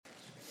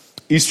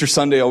Easter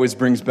Sunday always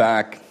brings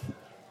back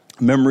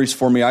memories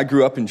for me. I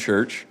grew up in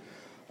church.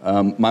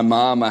 My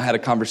mom, I had a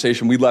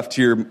conversation. We left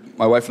here,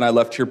 my wife and I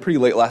left here pretty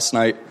late last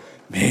night.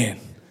 Man,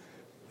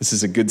 this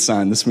is a good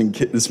sign. This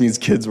means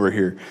kids were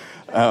here.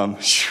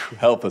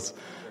 Help us.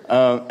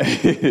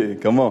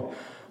 Come on.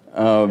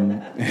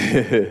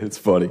 It's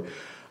funny.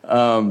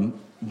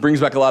 Brings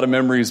back a lot of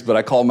memories, but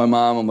I called my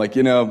mom. I'm like,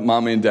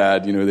 mommy and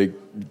dad, they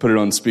put it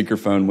on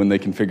speakerphone when they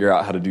can figure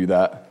out how to do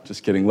that.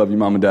 Just kidding. Love you,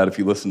 mom and dad, if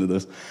you listen to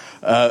this.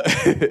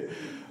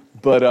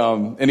 But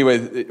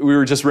anyway, we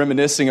were just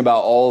reminiscing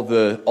about all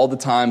the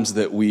times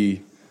that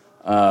we,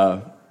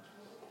 I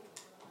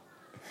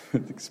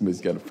think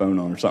somebody's got a phone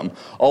on or something.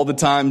 All the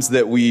times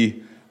that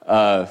we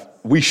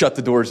shut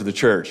the doors of the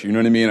church. You know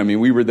what I mean? I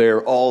mean, we were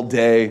there all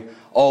day,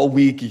 all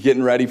week,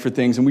 getting ready for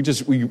things,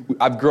 and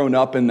I've grown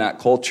up in that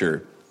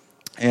culture.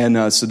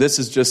 And so this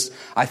is just,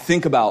 I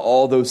think about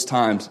all those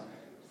times.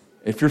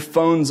 If your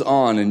phone's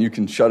on and you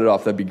can shut it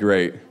off, that'd be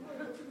great.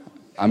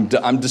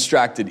 I'm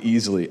distracted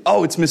easily.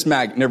 Oh, it's Miss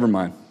Mag. Never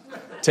mind.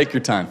 Take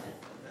your time.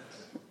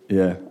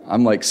 Yeah,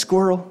 I'm like,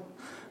 squirrel.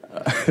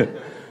 But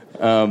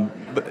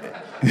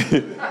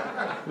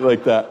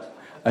like that.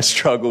 I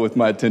struggle with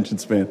my attention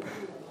span.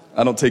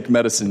 I don't take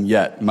medicine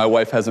yet. My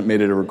wife hasn't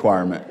made it a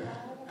requirement.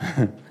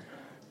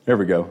 There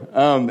we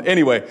go.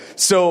 Anyway,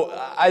 so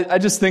I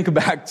just think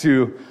back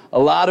to a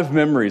lot of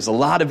memories, a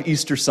lot of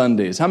Easter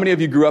Sundays. How many of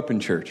you grew up in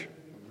church?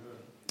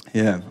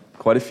 Yeah,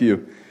 quite a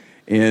few.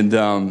 And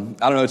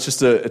I don't know,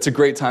 it's a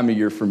great time of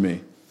year for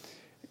me.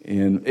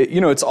 And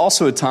it's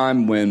also a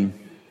time when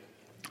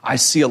I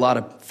see a lot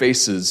of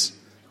faces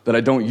that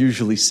I don't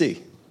usually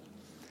see.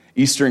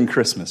 Easter and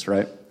Christmas,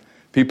 right?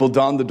 People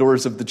don the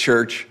doors of the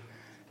church,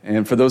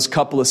 and for those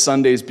couple of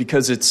Sundays,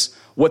 because it's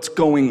what's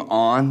going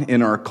on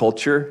in our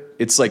culture,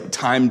 it's like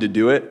time to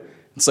do it.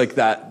 It's like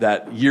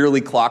that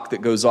yearly clock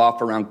that goes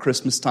off around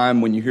Christmas time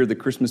when you hear the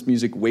Christmas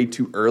music way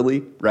too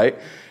early, right?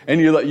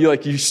 And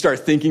you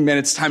start thinking, man,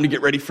 it's time to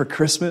get ready for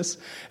Christmas.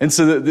 And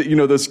so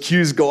those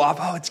cues go off.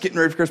 Oh, it's getting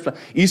ready for Christmas.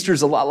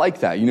 Easter's a lot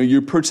like that. You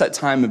approach that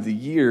time of the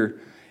year,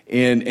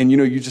 and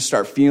you just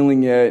start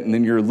feeling it, and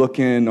then you're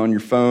looking on your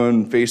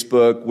phone,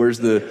 Facebook. Where's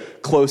the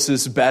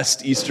closest,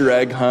 best Easter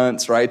egg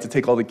hunts, right? To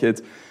take all the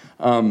kids.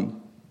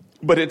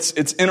 But it's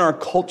in our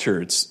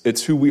culture.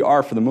 It's who we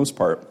are for the most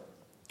part.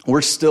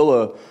 We're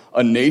still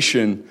a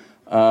nation,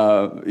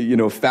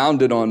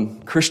 founded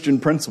on Christian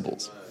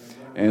principles.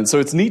 And so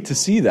it's neat to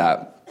see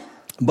that.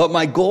 But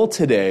my goal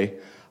today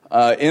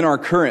in our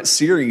current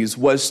series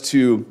was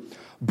to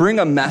bring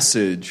a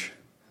message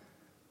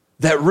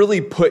that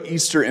really put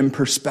Easter in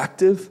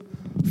perspective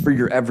for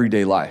your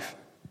everyday life.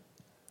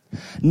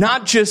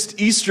 Not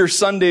just Easter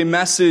Sunday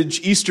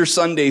message, Easter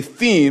Sunday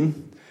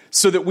theme,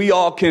 so that we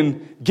all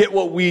can get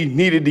what we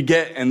needed to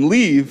get and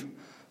leave,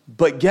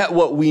 but get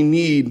what we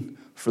need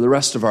for the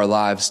rest of our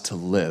lives to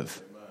live.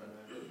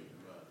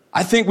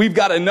 I think we've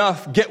got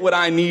enough, get what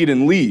I need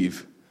and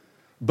leave,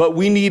 but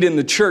we need in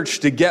the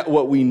church to get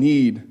what we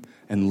need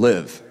and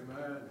live.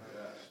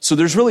 So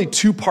there's really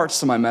two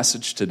parts to my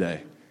message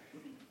today.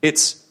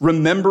 It's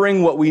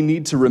remembering what we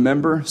need to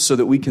remember so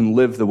that we can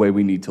live the way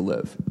we need to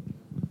live.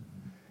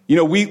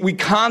 We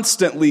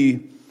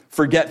constantly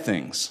forget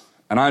things,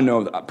 and I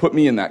know that, put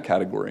me in that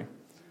category.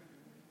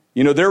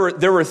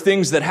 There were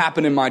things that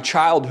happened in my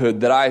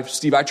childhood that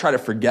I try to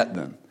forget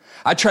them.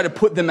 I try to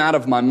put them out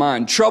of my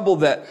mind. Trouble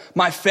that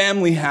my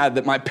family had,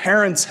 that my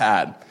parents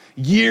had.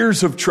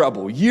 Years of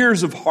trouble,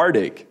 years of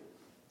heartache.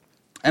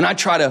 And I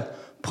try to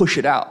push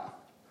it out.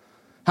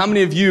 How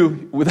many of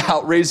you,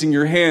 without raising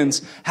your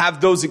hands, have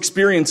those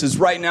experiences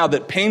right now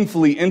that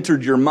painfully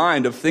entered your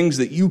mind of things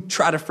that you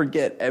try to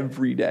forget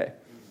every day?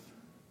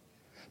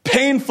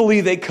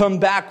 Painfully, they come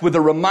back with a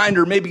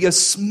reminder, maybe a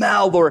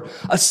smell or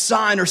a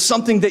sign or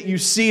something that you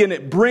see, and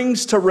it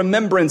brings to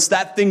remembrance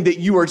that thing that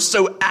you are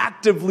so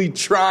actively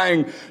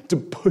trying to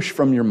push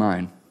from your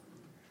mind.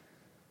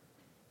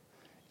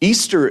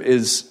 Easter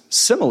is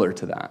similar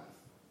to that.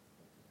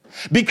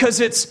 Because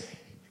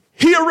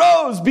He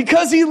arose,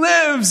 because He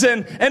lives,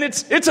 and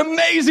it's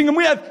amazing, and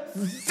we have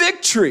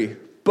victory.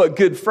 But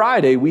Good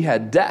Friday, we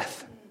had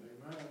death.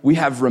 We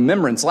have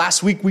remembrance.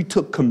 Last week, we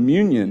took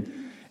communion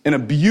in a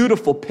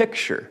beautiful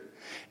picture.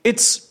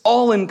 It's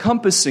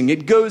all-encompassing.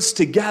 It goes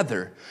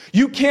together.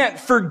 You can't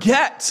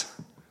forget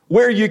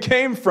where you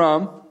came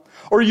from,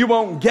 or you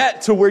won't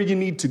get to where you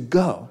need to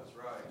go.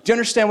 Do you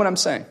understand what I'm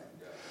saying?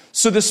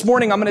 So this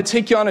morning, I'm going to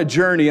take you on a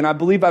journey, and I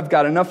believe I've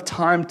got enough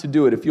time to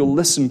do it. If you'll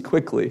listen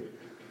quickly,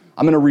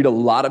 I'm going to read a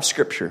lot of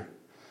scripture.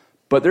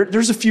 But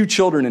there's a few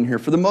children in here.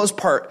 For the most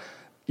part,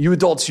 you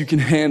adults, you can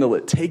handle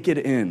it. Take it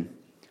in.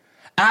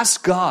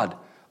 Ask God,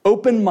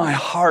 open my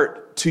heart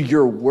to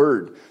your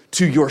word,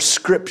 to your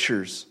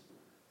scriptures.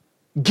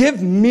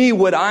 Give me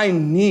what I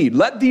need.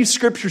 Let these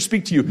scriptures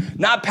speak to you.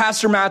 Not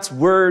Pastor Matt's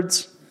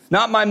words,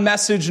 not my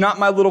message, not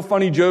my little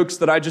funny jokes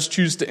that I just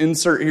choose to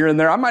insert here and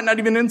there. I might not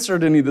even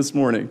insert any this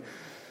morning.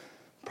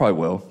 Probably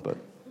will,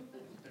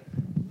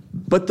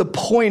 but the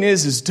point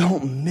is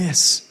don't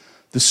miss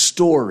the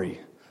story,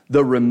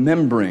 the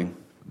remembering,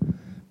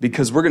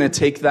 because we're going to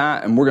take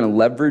that and we're going to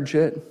leverage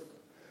it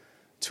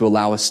to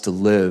allow us to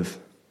live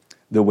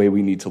the way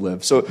we need to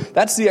live. So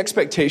that's the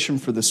expectation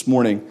for this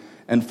morning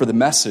and for the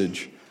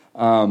message.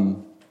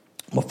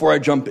 Before I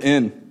jump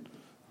in,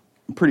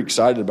 I'm pretty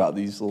excited about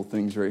these little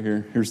things right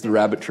here. Here's the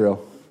rabbit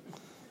trail.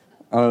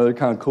 They're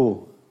kind of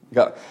cool.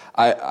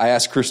 I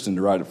asked Kristen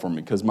to write it for me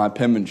because my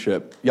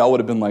penmanship, y'all would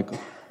have been like,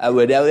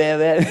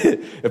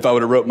 if I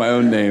would have wrote my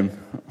own name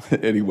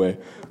anyway.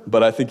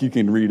 But I think you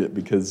can read it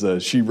because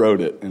she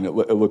wrote it and it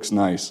looks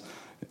nice.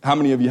 How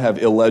many of you have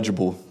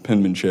illegible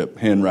penmanship,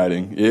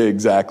 handwriting? Yeah,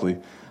 exactly.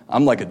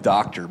 I'm like a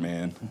doctor,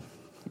 man.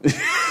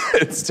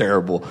 It's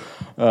terrible.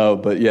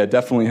 But yeah,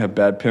 definitely have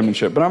bad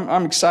penmanship. But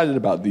I'm excited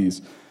about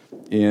these.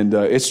 And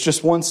it's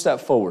just one step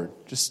forward,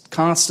 just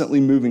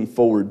constantly moving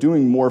forward,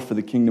 doing more for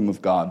the kingdom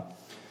of God.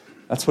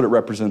 That's what it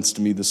represents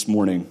to me this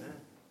morning.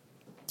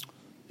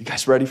 You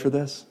guys ready for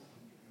this?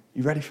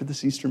 You ready for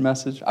this Easter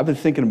message? I've been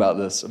thinking about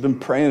this. I've been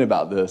praying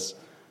about this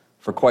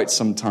for quite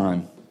some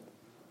time.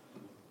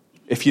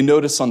 If you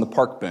notice on the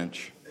park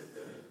bench,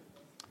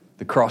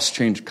 the cross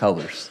changed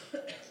colors.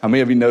 How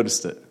many of you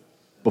noticed it?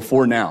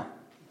 Before now.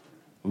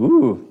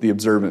 Ooh, the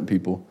observant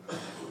people.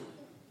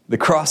 The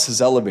cross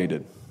is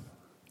elevated.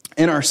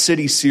 In our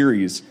city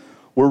series,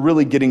 we're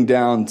really getting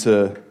down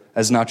to,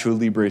 as Nacho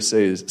Libre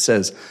says,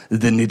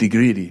 the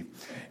nitty-gritty.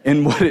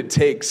 And what it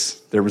takes,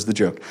 there was the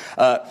joke,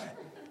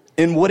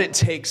 in what it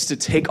takes to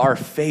take our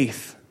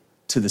faith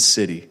to the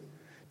city,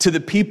 to the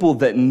people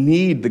that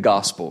need the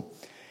gospel.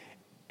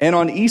 And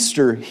on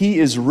Easter, he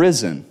is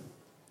risen.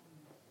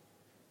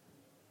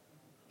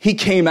 He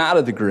came out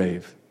of the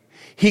grave.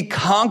 He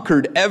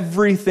conquered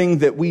everything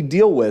that we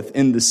deal with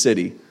in the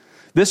city.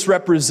 This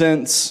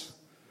represents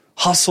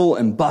hustle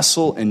and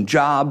bustle and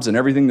jobs and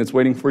everything that's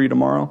waiting for you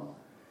tomorrow.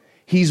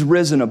 He's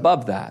risen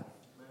above that.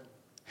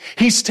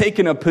 He's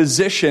taken a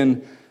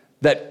position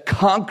that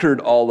conquered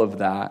all of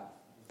that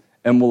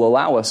and will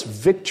allow us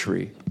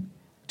victory.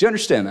 Do you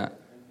understand that?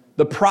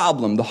 The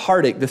problem, the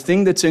heartache, the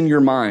thing that's in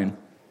your mind,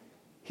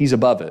 he's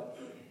above it.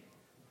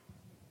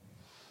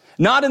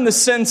 Not in the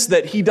sense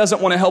that he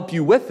doesn't want to help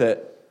you with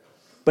it,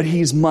 but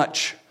he's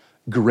much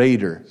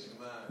greater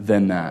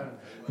than that.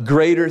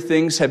 Greater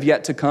things have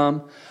yet to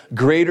come.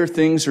 Greater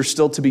things are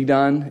still to be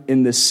done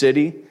in this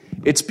city.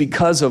 It's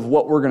because of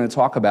what we're going to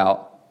talk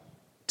about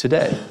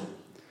today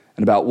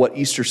and about what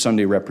Easter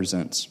Sunday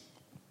represents.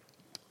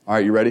 All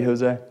right, you ready,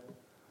 Jose?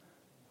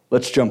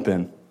 Let's jump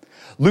in.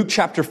 Luke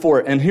chapter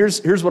 4, and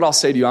here's what I'll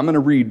say to you. I'm going to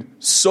read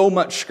so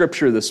much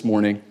scripture this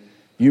morning.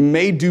 You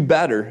may do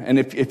better, and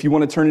if you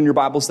want to turn in your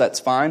Bibles, that's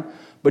fine.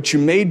 But you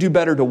may do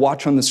better to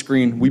watch on the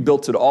screen. We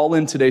built it all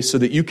in today so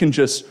that you can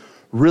just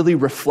really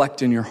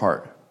reflect in your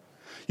heart.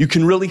 You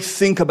can really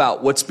think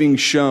about what's being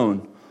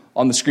shown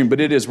on the screen. But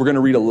we're going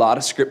to read a lot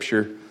of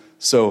scripture.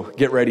 So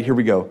get ready. Here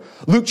we go.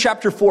 Luke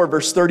chapter 4,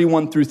 verse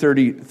 31 through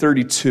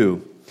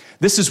 32.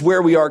 This is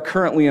where we are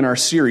currently in our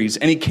series.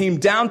 And he came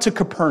down to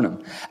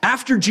Capernaum.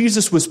 After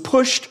Jesus was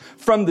pushed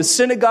from the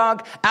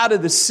synagogue out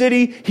of the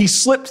city, he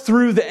slipped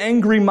through the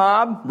angry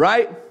mob,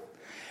 right?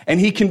 And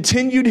he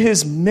continued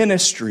his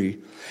ministry.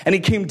 And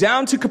he came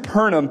down to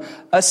Capernaum,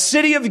 a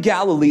city of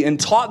Galilee, and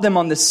taught them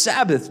on the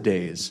Sabbath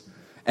days.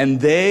 And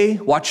they,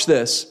 watch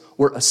this,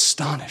 were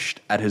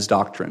astonished at his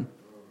doctrine.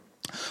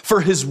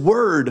 For his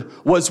word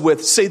was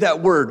with, say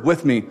that word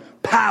with me,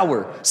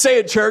 power. Say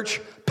it,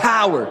 church.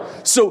 Power.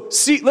 So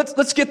see,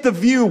 let's get the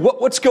view.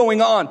 What's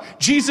going on?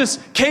 Jesus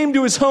came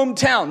to his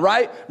hometown,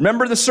 right?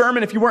 Remember the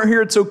sermon? If you weren't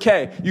here, it's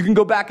okay. You can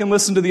go back and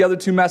listen to the other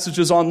two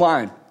messages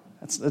online.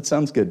 That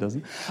sounds good,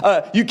 doesn't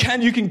it? You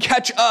can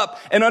catch up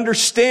and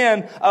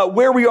understand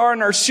where we are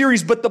in our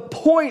series. But the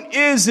point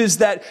is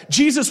that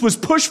Jesus was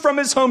pushed from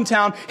his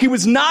hometown. He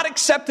was not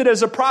accepted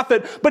as a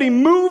prophet, but he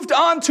moved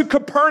on to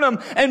Capernaum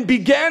and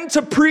began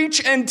to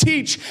preach and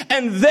teach.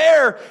 And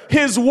there,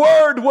 his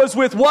word was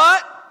with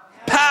what?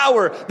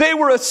 Power. They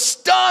were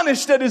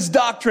astonished at his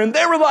doctrine.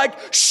 They were like,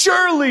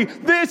 surely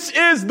this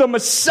is the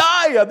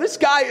Messiah. This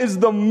guy is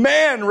the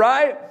man,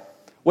 right?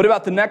 What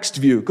about the next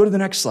view? Go to the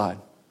next slide.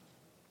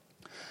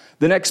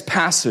 The next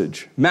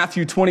passage,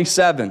 Matthew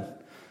 27,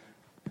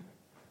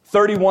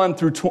 31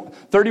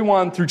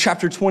 through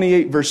chapter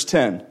 28, verse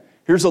 10.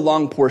 Here's a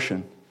long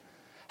portion.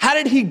 How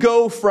did he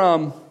go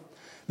from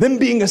them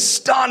being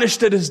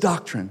astonished at his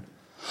doctrine,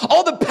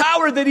 all the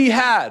power that he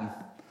had?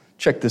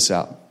 Check this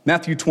out.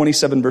 Matthew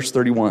 27, verse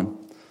 31.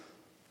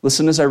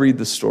 Listen as I read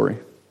this story.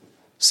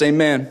 Same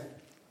man.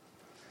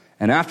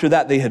 And after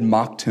that, they had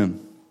mocked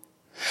him.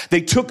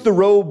 They took the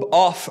robe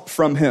off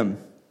from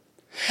him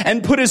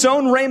and put his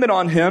own raiment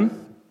on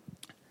him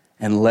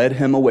and led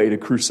him away to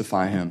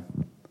crucify him.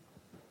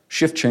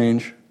 Shift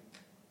change.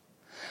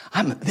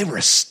 They were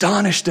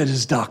astonished at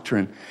his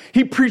doctrine.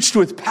 He preached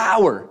with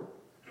power.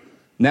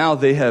 Now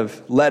they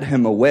have led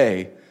him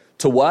away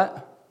to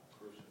what?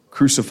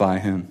 Crucify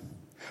him.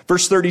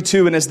 Verse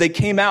 32, and as they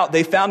came out,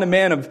 they found a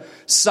man of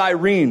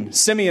Cyrene,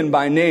 Simeon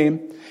by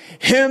name.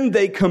 Him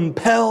they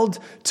compelled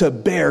to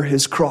bear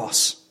his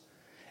cross.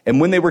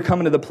 And when they were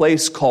coming to the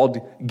place called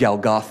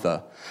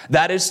Golgotha,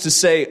 that is to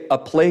say, a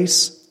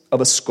place of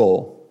a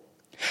skull,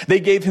 They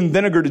gave him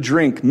vinegar to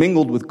drink,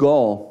 mingled with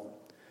gall.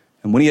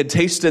 And when he had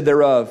tasted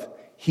thereof,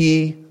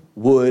 he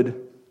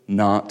would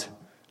not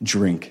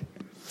drink.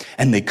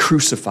 And they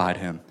crucified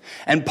him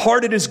and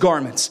parted his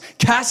garments,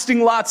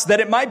 casting lots that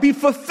it might be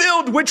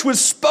fulfilled, which was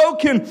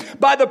spoken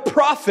by the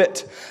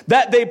prophet,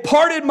 that they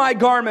parted my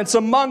garments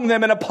among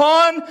them, and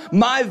upon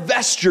my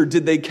vesture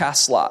did they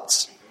cast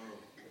lots.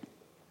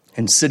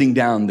 And sitting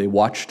down, they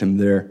watched him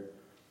there,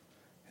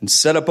 and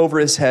set up over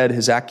his head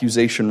his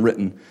accusation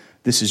written,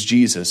 "This is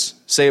Jesus,"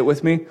 say it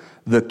with me,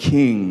 "the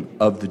King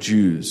of the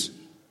Jews."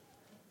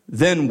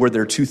 Then were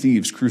there two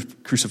thieves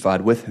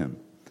crucified with him,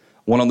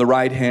 one on the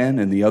right hand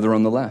and the other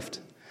on the left.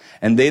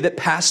 And they that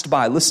passed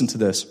by, listen to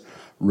this,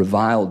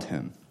 reviled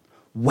him,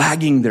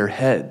 wagging their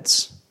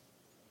heads,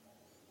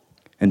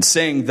 and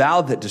saying,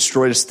 "Thou that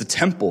destroyest the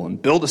temple and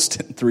buildest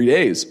it in 3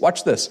 days,"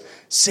 watch this,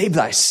 "save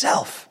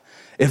thyself,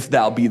 if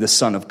thou be the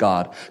Son of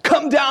God.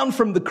 Come down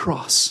from the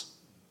cross."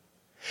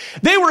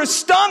 They were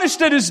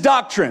astonished at his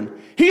doctrine.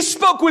 He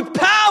spoke with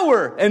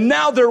power, and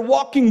now they're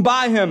walking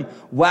by him,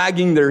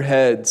 wagging their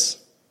heads.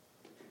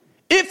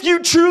 If you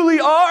truly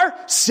are,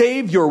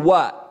 save your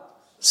what?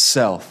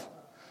 Self.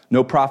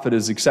 No prophet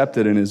is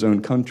accepted in his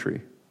own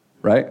country,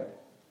 right?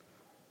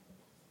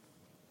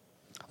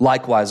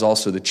 Likewise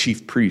also the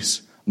chief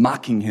priests,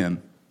 mocking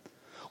him,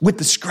 with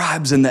the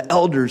scribes and the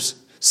elders,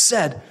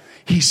 said,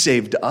 "He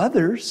saved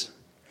others.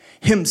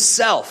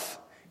 Himself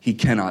he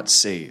cannot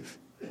save.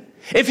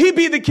 If he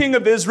be the King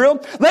of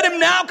Israel, let him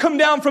now come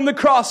down from the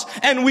cross,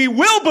 and we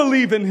will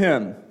believe in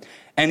him."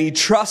 And he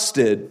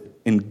trusted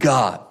in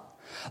God.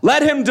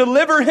 Let him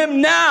deliver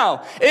him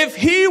now, if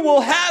he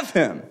will have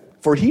him.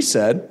 For he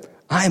said,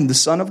 "I am the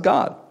Son of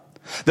God."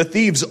 The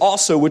thieves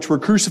also, which were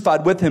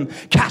crucified with him,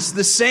 cast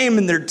the same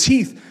in their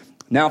teeth.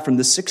 Now from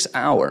the 6th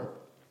hour,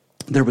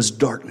 there was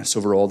darkness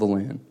over all the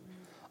land,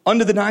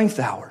 unto the 9th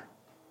hour.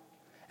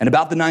 And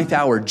about the 9th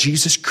hour,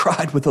 Jesus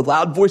cried with a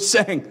loud voice,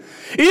 saying,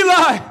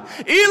 "Eli,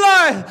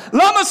 Eli,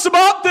 lama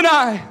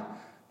sabachthani?"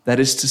 That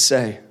is to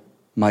say,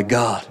 my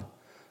God,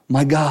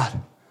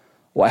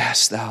 why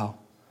hast thou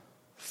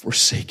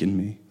forsaken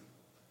me?"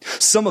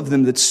 Some of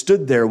them that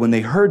stood there when they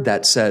heard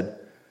that said,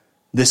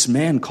 "This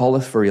man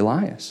calleth for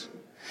Elias."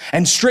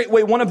 And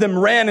straightway one of them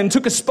ran and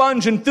took a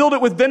sponge and filled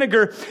it with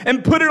vinegar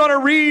and put it on a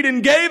reed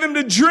and gave him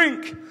to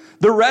drink.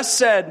 The rest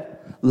said,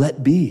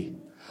 "Let be.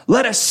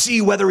 Let us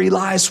see whether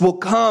Elias will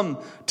come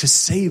to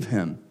save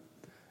him."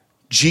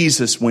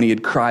 Jesus, when he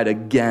had cried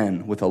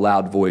again with a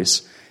loud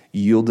voice,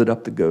 yielded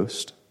up the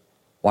ghost.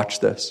 Watch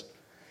this.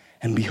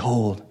 And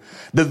behold,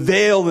 the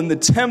veil in the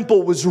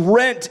temple was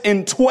rent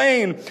in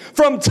twain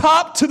from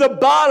top to the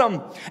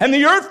bottom. And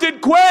the earth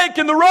did quake,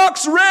 and the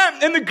rocks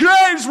rent, and the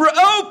graves were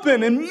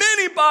open. And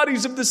many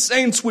bodies of the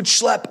saints which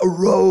slept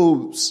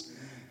arose,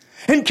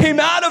 and came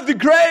out of the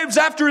graves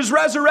after his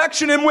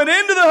resurrection, and went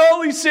into the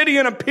holy city,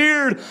 and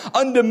appeared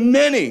unto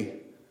many.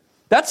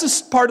 That's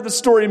a part of the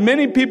story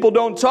many people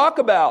don't talk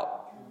about.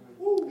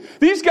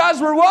 These guys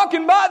were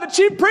walking by the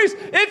chief priest.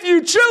 "If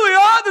you truly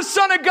are the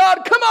Son of God,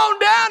 come on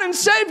down and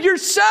save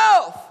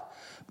yourself."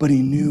 But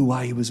he knew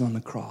why he was on the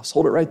cross.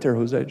 Hold it right there,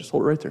 Jose. Just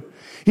hold it right there.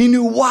 He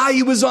knew why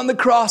he was on the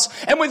cross.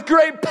 And with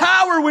great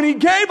power, when he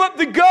gave up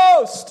the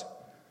ghost,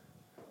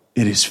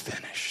 it is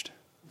finished.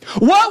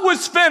 What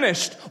was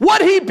finished?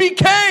 What he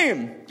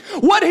became.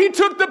 What he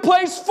took the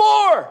place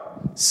for.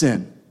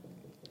 Sin.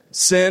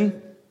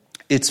 Sin,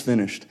 it's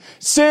finished.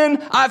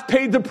 Sin, I've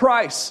paid the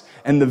price.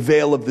 And the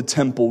veil of the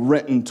temple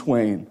rent in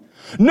twain.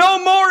 No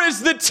more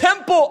is the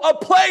temple a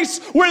place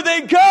where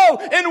they go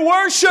and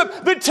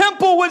worship. The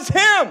temple was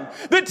him.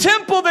 The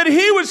temple that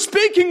he was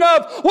speaking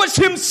of was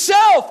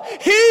himself.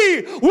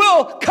 He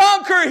will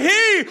conquer.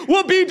 He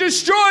will be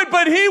destroyed,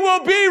 but he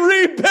will be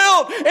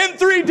rebuilt in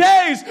 3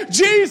 days.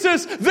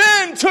 Jesus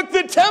then took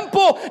the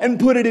temple and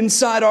put it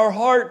inside our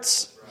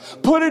hearts.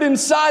 Put it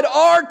inside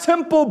our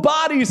temple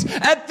bodies.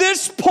 At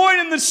this point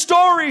in the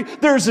story,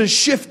 there's a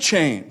shift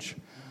change.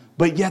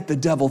 But yet the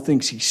devil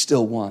thinks he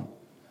still won.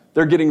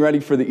 They're getting ready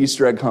for the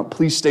Easter egg hunt.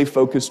 Please stay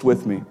focused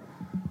with me.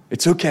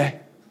 It's okay.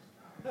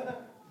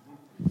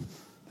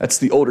 That's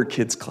the older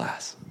kids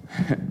class.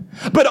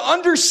 But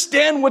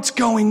understand what's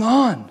going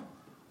on.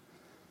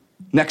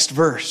 Next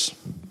verse.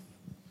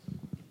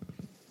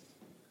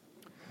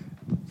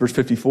 Verse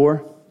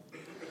 54.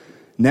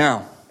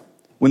 Now,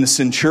 when the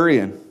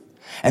centurion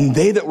and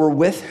they that were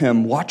with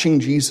him watching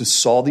Jesus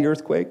saw the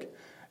earthquake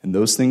and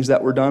those things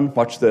that were done,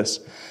 watch this,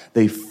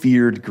 they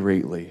feared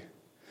greatly,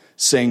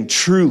 saying,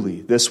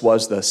 "Truly, this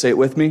was the," say it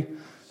with me,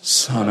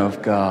 "Son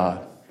of God."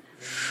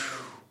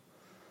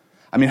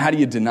 I mean, how do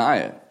you deny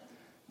it?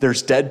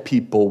 There's dead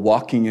people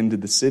walking into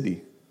the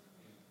city.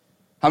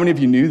 How many of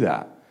you knew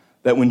that?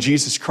 That when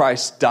Jesus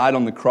Christ died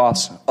on the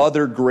cross,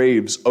 other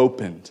graves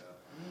opened.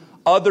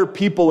 Other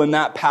people in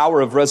that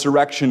power of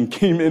resurrection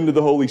came into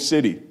the holy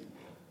city.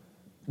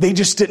 They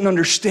just didn't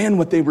understand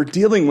what they were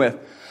dealing with.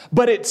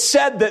 But it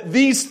said that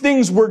these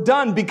things were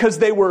done because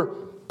they were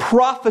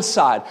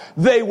prophesied.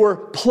 They were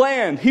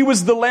planned. He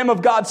was the Lamb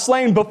of God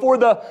slain before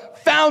the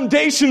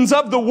foundations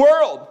of the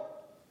world.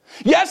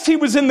 Yes, he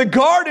was in the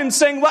garden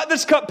saying, let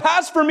this cup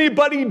pass from me,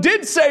 but he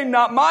did say,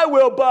 not my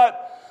will,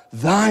 but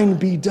thine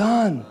be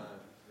done.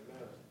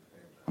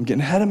 I'm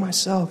getting ahead of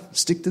myself.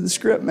 Stick to the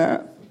script,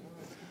 Matt.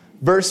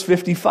 Verse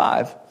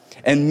 55.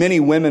 And many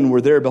women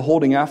were there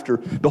beholding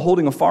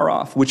afar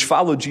off, which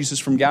followed Jesus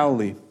from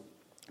Galilee,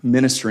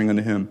 ministering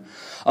unto him,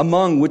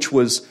 among which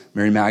was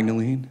Mary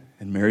Magdalene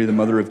and Mary, the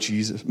mother of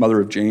Jesus,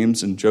 mother of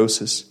James and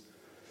Joseph,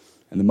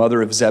 and the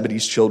mother of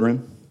Zebedee's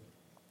children.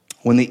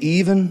 When the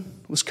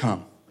even was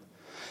come,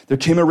 there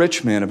came a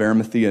rich man of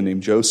Arimathea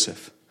named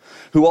Joseph,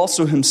 who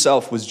also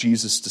himself was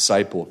Jesus'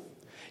 disciple.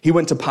 He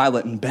went to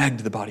Pilate and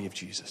begged the body of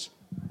Jesus.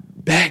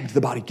 Begged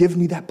the body, give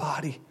me that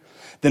body.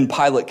 Then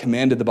Pilate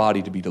commanded the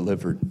body to be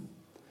delivered.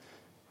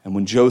 And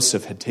when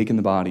Joseph had taken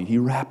the body, he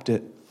wrapped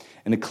it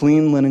in a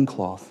clean linen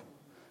cloth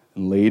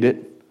and laid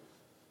it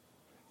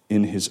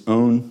in his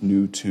own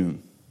new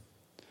tomb,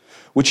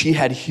 which he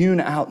had hewn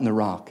out in the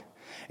rock.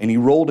 And he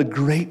rolled a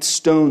great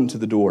stone to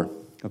the door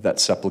of that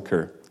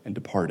sepulchre and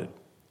departed.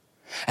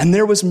 And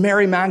there was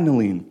Mary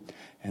Magdalene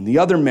and the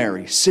other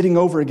Mary sitting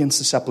over against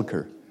the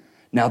sepulchre.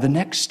 Now the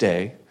next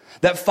day,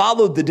 that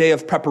followed the day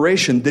of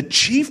preparation, the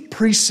chief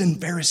priests and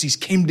Pharisees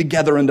came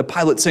together unto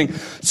Pilate, saying,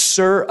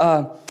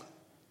 Sir,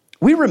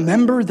 we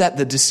remember that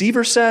the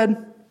deceiver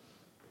said,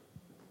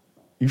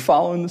 you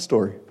following the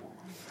story?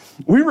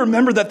 We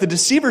remember that the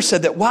deceiver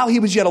said that while he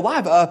was yet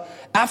alive,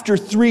 after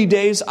 3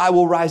 days I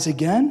will rise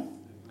again.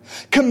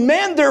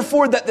 Command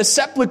therefore that the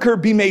sepulchre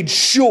be made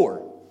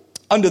sure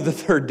unto the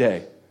third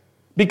day.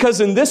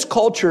 Because in this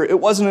culture, it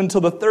wasn't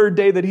until the third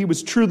day that he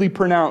was truly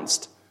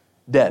pronounced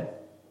dead.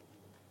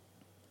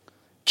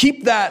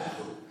 Keep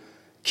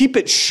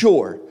it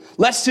sure,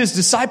 lest his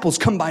disciples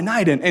come by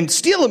night and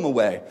steal him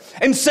away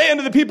and say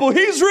unto the people,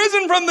 he's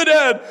risen from the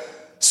dead.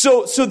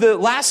 So the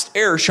last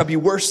error shall be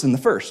worse than the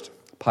first.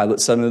 Pilate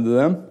said unto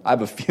them, I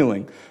have a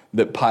feeling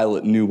that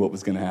Pilate knew what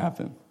was going to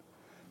happen.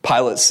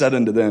 Pilate said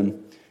unto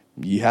them,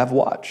 ye have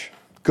watch.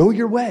 Go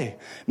your way.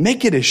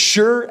 Make it as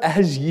sure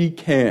as ye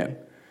can.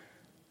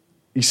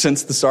 You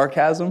sense the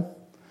sarcasm?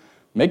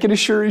 Make it as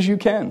sure as you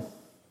can.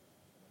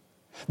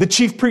 The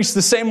chief priests,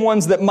 the same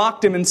ones that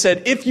mocked him and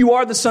said, if you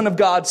are the Son of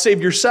God,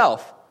 save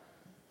yourself.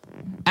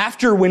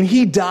 After when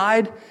he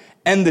died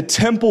and the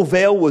temple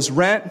veil was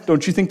rent,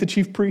 don't you think the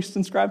chief priests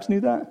and scribes knew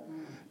that?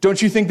 Don't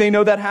you think they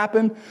know that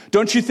happened?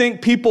 Don't you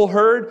think people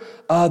heard,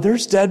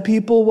 there's dead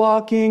people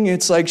walking?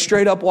 It's like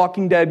straight up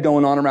Walking Dead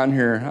going on around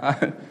here.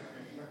 Did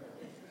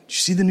you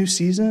see the new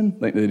season?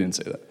 They didn't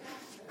say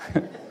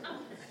that.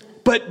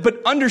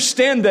 But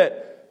understand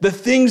that the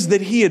things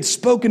that he had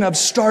spoken of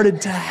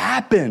started to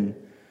happen.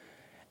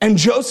 And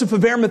Joseph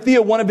of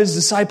Arimathea, one of his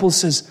disciples,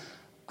 says,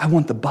 I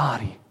want the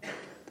body.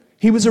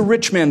 He was a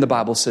rich man, the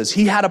Bible says.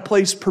 He had a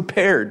place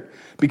prepared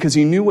because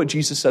he knew what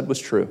Jesus said was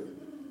true.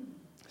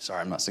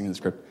 Sorry, I'm not singing the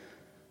script.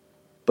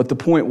 But the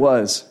point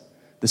was,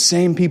 the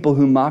same people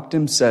who mocked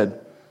him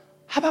said,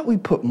 how about we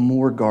put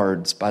more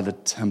guards by the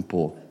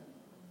temple?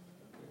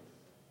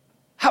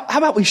 How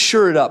about we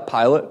sure it up,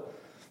 Pilate?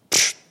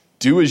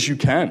 Do as you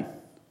can.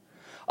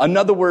 In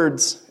other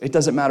words, it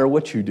doesn't matter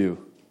what you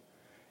do.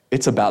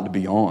 It's about to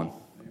be on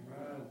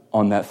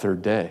that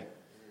third day.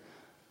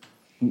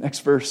 Next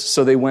verse.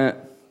 So they went,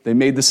 they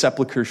made the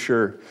sepulchre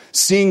sure,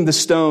 seeing the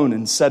stone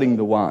and setting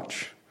the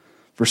watch.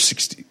 Verse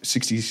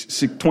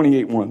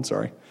 28:1,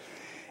 sorry.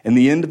 And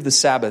the end of the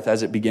Sabbath,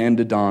 as it began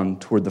to dawn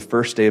toward the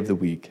first day of the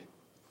week,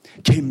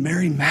 came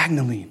Mary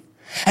Magdalene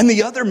and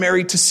the other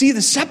Mary to see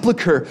the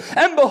sepulchre.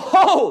 And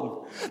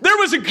behold, there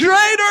was a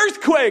great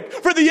earthquake,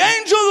 for the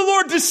angel of the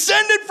Lord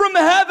descended from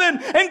heaven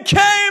and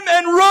came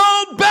and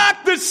rolled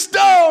back the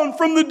stone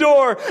from the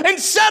door and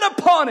sat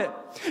upon it.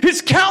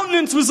 His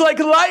countenance was like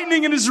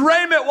lightning and his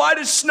raiment white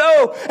as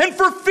snow. And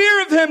for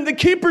fear of him, the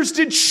keepers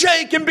did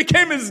shake and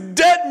became as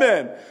dead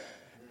men.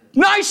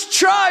 Nice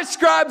try,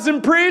 scribes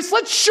and priests.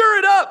 Let's sure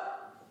it up.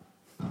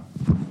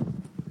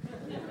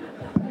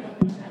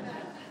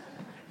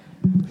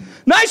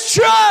 Nice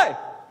try.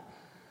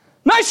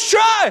 Nice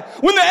try.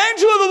 When the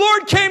angel of the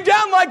Lord came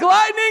down like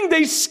lightning,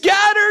 they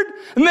scattered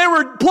and they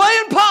were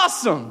playing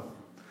possum.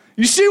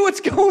 You see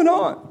what's going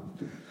on?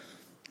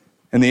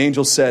 And the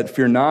angel said,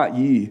 fear not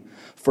ye,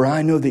 for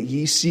I know that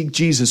ye seek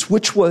Jesus,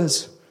 which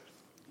was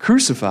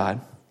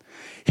crucified.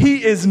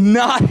 He is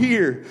not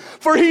here,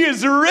 for he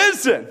is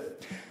risen.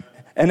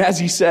 And as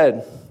he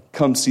said,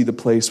 come see the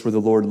place where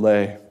the Lord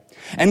lay,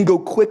 and go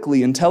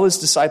quickly and tell his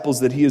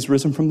disciples that he is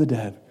risen from the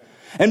dead.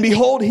 And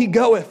behold, he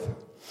goeth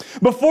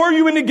before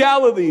you into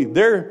Galilee.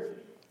 There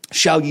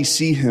shall ye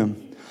see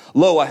him.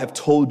 Lo, I have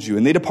told you.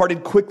 And they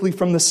departed quickly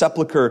from the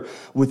sepulchre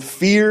with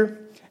fear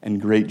and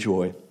great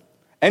joy,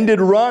 and did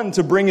run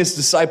to bring his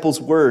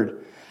disciples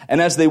word.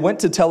 And as they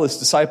went to tell his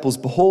disciples,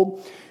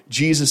 behold,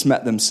 Jesus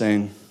met them,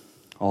 saying,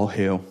 all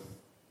hail.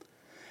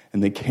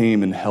 And they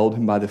came and held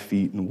him by the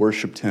feet and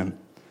worshipped him.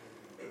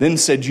 Then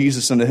said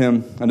Jesus unto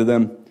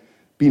them,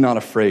 be not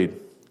afraid.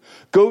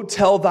 Go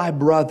tell thy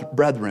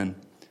brethren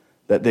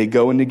that they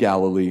go into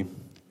Galilee,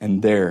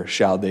 and there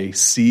shall they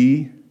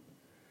see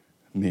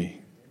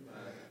me.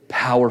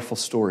 Powerful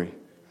story.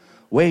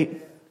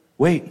 Wait.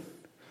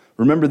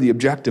 Remember the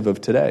objective of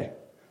today.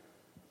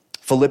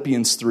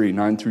 Philippians 3,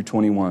 9 through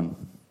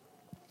 21.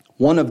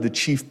 One of the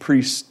chief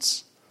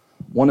priests,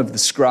 one of the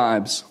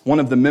scribes, one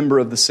of the member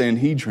of the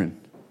Sanhedrin,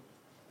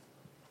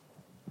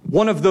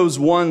 one of those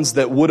ones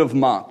that would have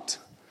mocked,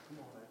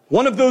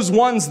 one of those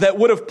ones that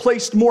would have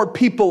placed more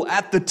people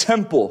at the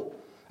temple,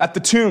 at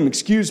the tomb,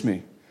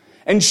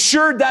 and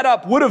shored that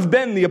up would have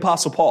been the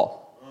Apostle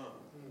Paul.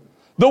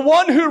 The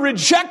one who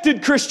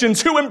rejected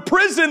Christians, who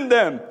imprisoned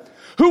them,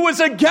 who was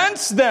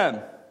against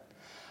them.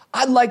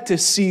 I'd like to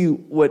see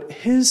what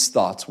his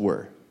thoughts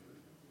were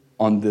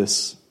on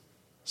this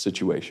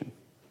situation,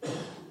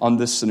 on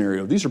this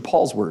scenario. These are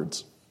Paul's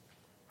words.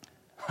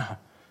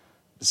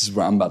 This is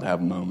where I'm about to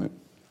have a moment.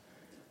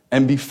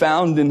 And be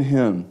found in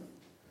him,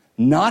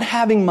 not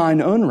having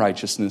mine own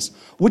righteousness,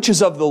 which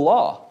is of the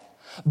law,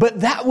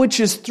 but that which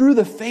is through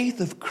the faith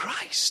of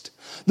Christ,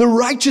 the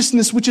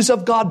righteousness which is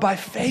of God by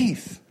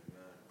faith,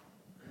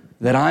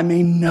 that I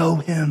may know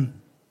him.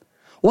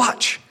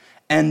 Watch.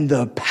 And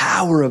the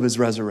power of his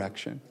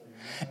resurrection.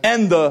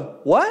 And the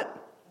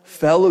what?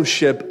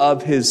 Fellowship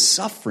of his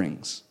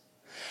sufferings.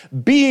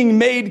 Being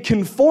made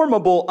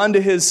conformable unto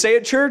his, say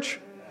it, church?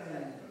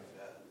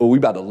 Well, we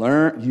about to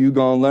learn. You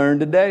gonna learn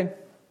today?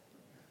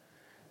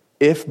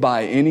 If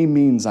by any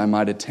means I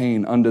might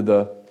attain unto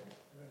the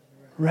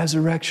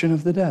resurrection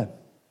of the dead.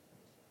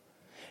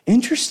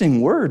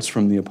 Interesting words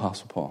from the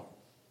Apostle Paul.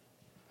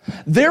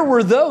 There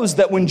were those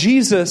that when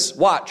Jesus,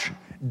 watch,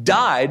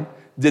 died,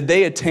 did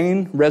they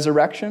attain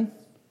resurrection?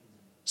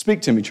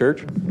 Speak to me,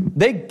 church.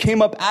 They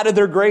came up out of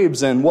their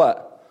graves and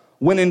what?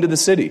 Went into the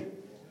city.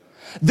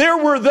 There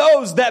were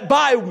those that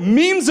by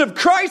means of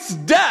Christ's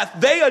death,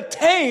 they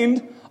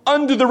attained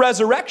unto the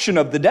resurrection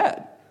of the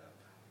dead.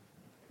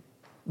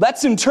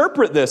 Let's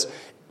interpret this.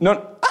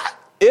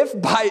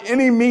 If by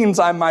any means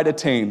I might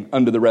attain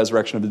unto the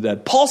resurrection of the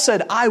dead. Paul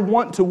said, I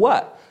want to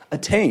what?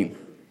 Attain.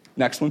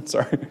 Next one,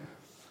 sorry.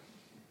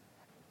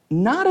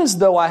 Not as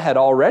though I had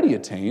already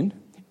attained.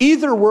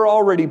 Either were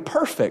already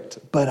perfect,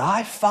 but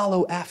I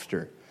follow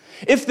after.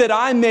 If that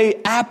I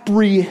may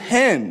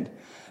apprehend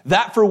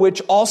that for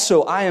which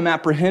also I am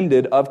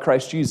apprehended of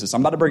Christ Jesus. I'm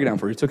about to break it down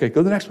for you. It's okay.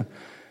 Go to the next one.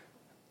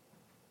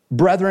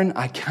 Brethren,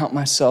 I count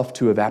myself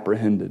to have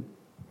apprehended.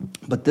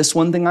 But this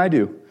one thing I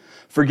do,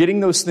 forgetting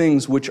those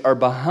things which are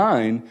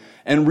behind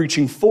and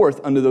reaching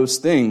forth unto those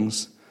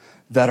things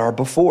that are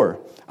before.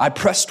 I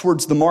press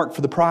towards the mark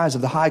for the prize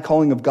of the high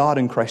calling of God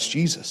in Christ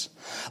Jesus.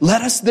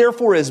 Let us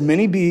therefore, as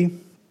many be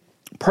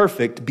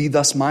perfect, be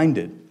thus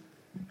minded.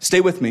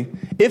 Stay with me.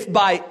 If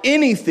by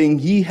anything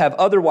ye have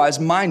otherwise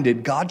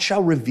minded, God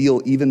shall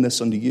reveal even this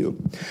unto you.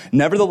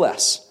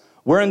 Nevertheless,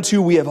 whereunto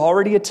we have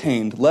already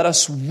attained, let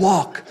us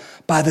walk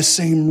by the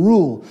same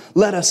rule.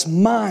 Let us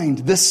mind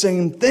the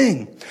same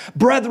thing.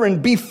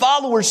 Brethren, be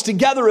followers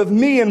together of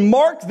me, and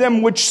mark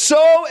them which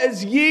so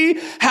as ye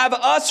have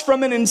us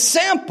from an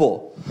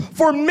ensample.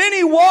 For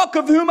many walk,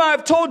 of whom I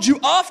have told you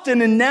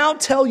often, and now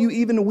tell you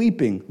even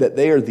weeping, that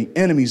they are the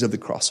enemies of the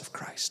cross of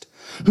Christ,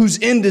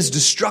 whose end is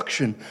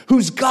destruction,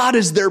 whose God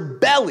is their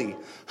belly,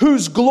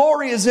 whose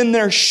glory is in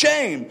their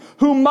shame,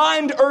 who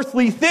mind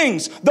earthly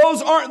things.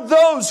 Those aren't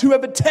those who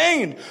have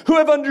attained, who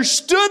have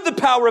understood the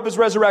power of his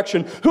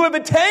resurrection, who have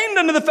attained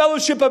unto the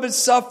fellowship of his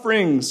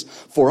sufferings.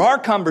 For our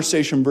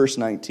conversation, verse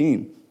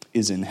 19,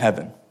 is in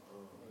heaven.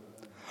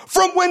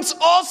 From whence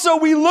also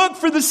we look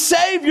for the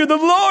Savior, the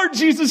Lord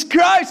Jesus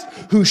Christ,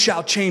 who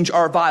shall change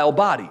our vile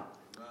body.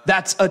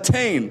 That's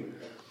attain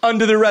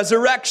unto the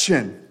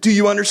resurrection. Do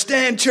you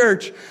understand,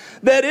 church?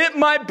 That it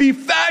might be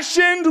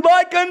fashioned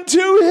like unto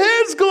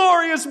his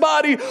glorious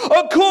body,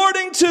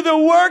 according to the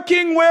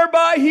working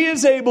whereby he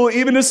is able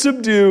even to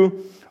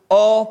subdue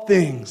all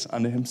things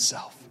unto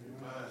himself.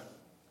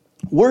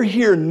 We're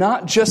here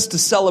not just to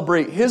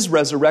celebrate his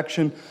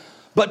resurrection,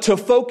 but to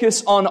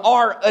focus on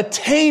our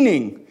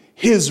attaining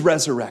his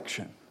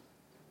resurrection.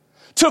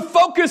 To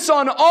focus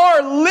on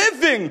our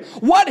living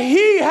what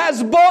he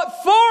has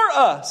bought for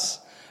us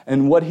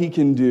and what he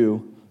can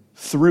do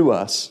through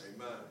us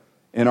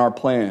in our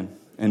plan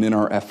and in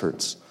our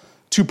efforts.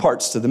 Two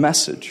parts to the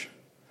message.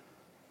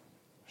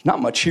 There's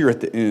not much here at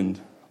the end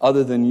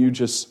other than you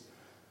just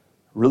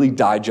really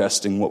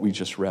digesting what we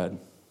just read.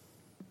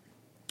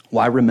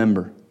 Why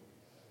remember,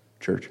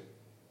 church?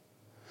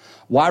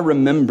 Why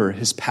remember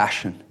his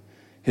passion,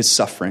 his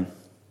suffering?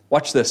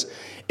 Watch this.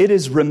 It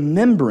is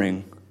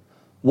remembering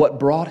what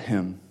brought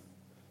him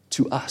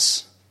to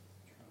us.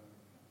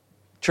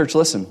 Church,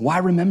 listen. Why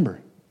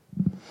remember?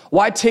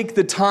 Why take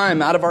the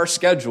time out of our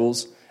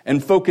schedules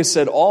and focus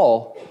at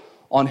all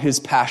on his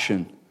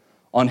passion,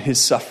 on his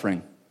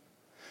suffering?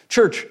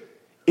 Church,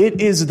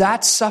 it is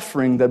that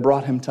suffering that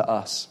brought him to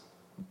us.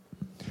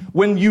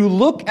 When you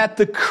look at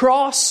the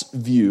cross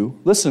view,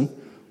 listen,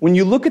 when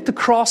you look at the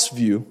cross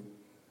view,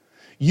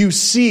 you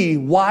see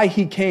why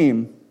he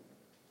came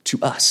to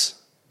us.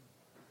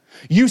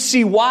 You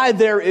see why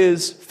there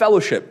is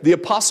fellowship. The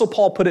Apostle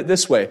Paul put it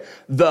this way: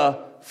 the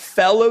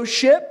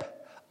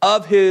fellowship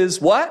of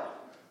his what?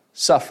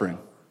 Suffering.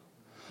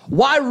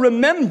 Why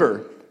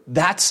remember?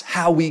 That's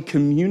how we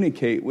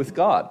communicate with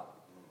God.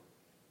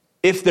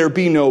 If there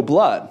be no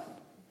blood,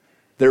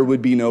 there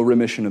would be no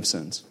remission of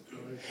sins.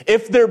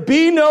 If there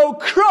be no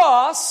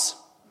cross,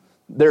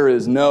 there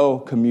is no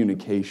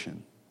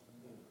communication.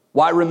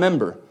 Why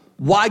remember?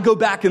 Why go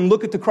back and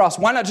look at the cross?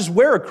 Why not just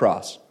wear a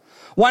cross?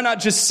 Why not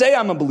just say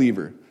I'm a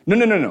believer?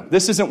 No.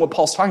 This isn't what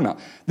Paul's talking about.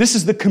 This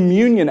is the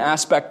communion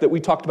aspect that we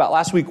talked about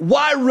last week.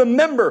 Why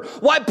remember?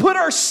 Why put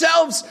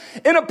ourselves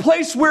in a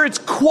place where it's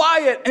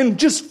quiet and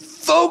just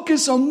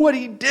focus on what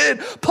he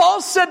did?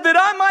 Paul said that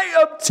I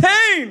might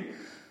obtain.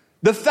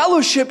 The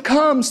fellowship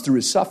comes through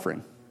his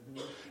suffering.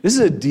 This is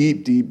a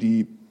deep, deep,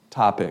 deep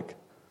topic.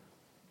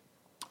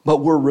 But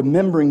we're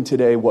remembering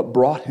today what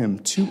brought him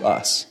to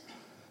us.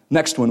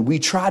 Next one, we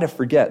try to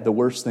forget the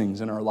worst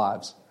things in our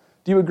lives.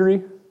 Do you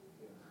agree?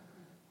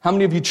 How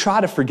many of you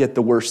try to forget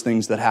the worst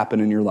things that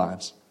happen in your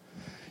lives?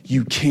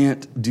 You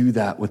can't do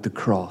that with the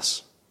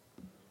cross.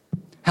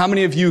 How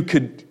many of you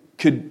could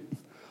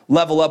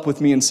level up with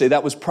me and say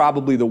that was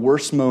probably the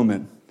worst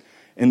moment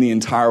in the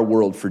entire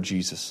world for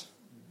Jesus?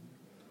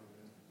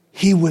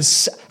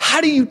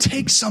 How do you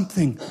take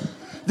something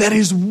that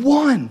is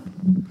one?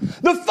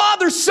 The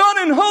Father, Son,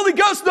 and Holy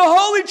Ghost, the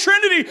Holy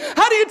Trinity.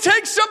 How do you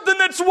take something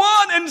that's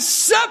one and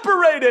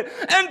separate it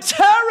and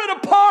tear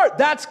it apart?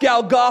 That's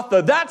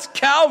Golgotha. That's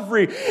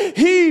Calvary.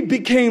 He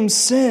became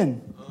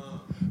sin,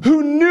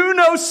 who knew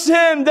no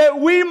sin, that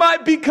we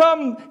might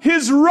become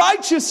his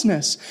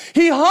righteousness.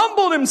 He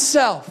humbled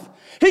himself.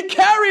 He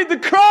carried the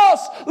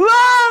cross.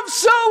 Love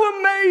so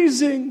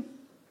amazing.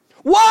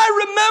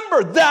 Why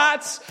remember?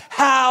 That's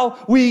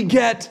how we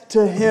get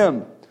to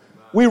him.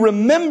 We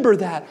remember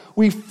that.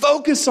 We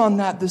focus on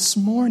that this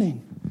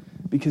morning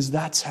because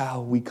that's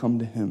how we come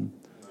to him,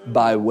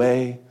 by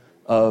way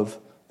of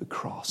the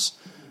cross.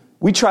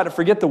 We try to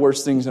forget the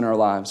worst things in our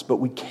lives, but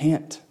we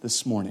can't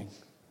this morning.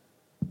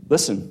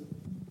 Listen,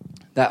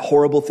 that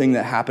horrible thing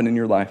that happened in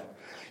your life,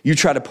 you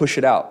try to push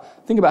it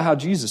out. Think about how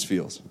Jesus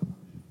feels.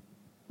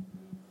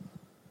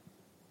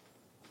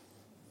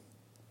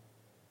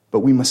 But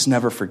we must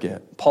never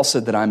forget. Paul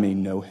said that I may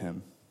know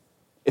him.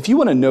 If you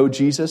want to know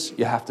Jesus,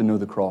 you have to know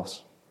the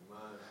cross.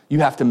 You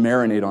have to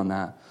marinate on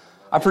that.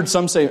 I've heard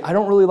some say, I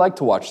don't really like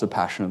to watch the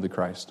Passion of the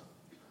Christ.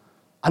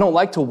 I don't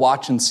like to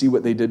watch and see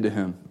what they did to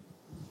him.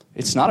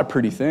 It's not a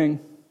pretty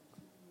thing.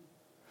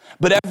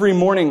 But every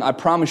morning, I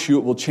promise you,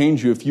 it will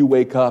change you if you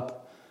wake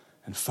up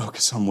and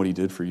focus on what he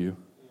did for you.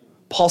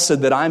 Paul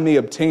said that I may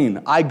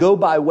obtain. I go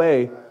by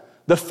way.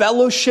 The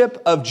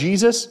fellowship of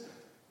Jesus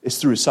is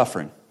through his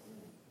suffering.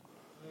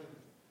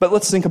 But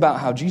let's think about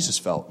how Jesus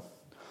felt.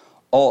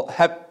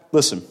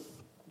 Listen,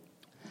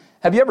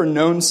 have you ever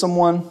known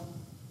someone?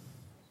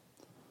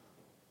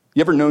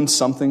 You ever known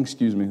something?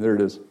 Excuse me, there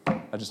it is.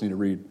 I just need to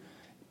read.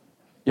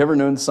 You ever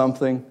known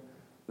something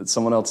that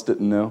someone else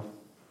didn't know?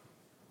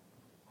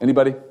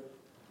 Anybody?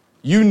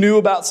 You knew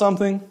about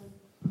something,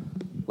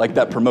 like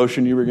that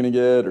promotion you were going to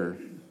get, or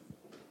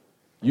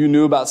you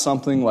knew about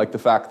something like the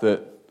fact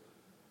that,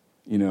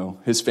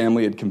 his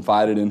family had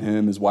confided in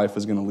him, his wife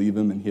was going to leave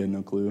him, and he had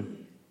no clue.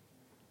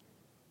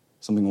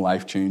 Something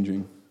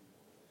life-changing.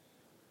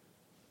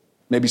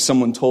 Maybe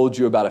someone told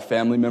you about a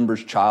family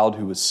member's child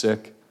who was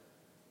sick,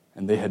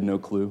 and they had no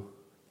clue.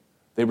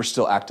 They were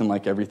still acting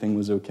like everything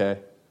was okay.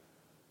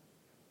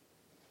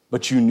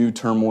 But you knew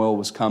turmoil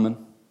was coming.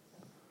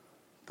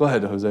 Go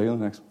ahead, Jose, go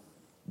next.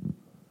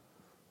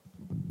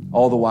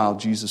 All the while,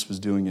 Jesus was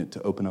doing it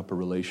to open up a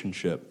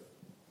relationship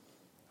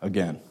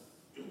again.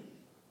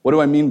 What do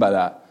I mean by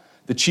that?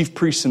 The chief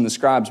priests and the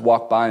scribes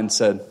walked by and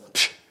said,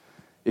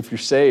 if you're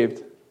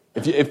saved,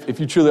 if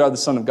you truly are the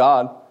Son of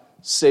God,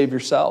 save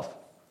yourself.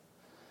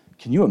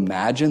 Can you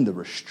imagine the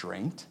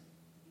restraint?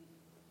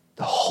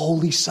 The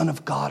holy Son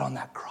of God on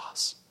that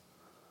cross,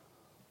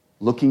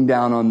 looking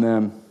down on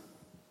them.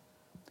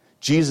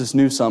 Jesus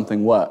knew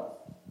something,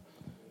 what?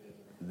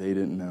 They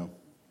didn't know.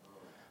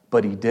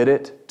 But he did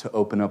it to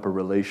open up a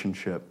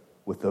relationship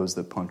with those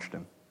that punched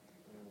him,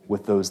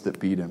 with those that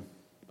beat him.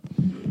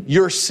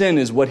 Your sin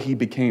is what he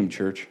became,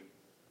 church.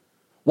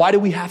 Why do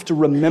we have to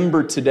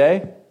remember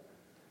today?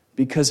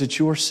 Because it's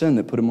your sin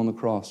that put him on the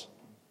cross.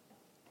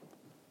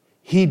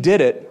 He did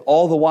it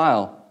all the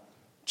while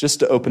just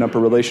to open up a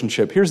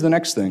relationship. Here's the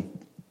next thing.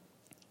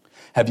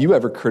 Have you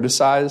ever been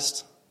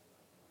criticized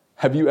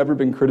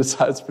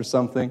for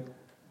something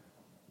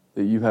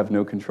that you have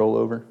no control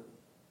over?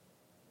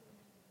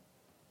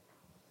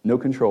 No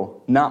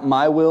control. Not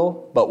my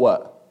will, but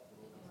what?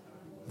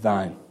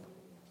 Thine.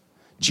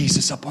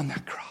 Jesus up on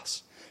that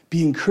cross,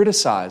 being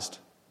criticized.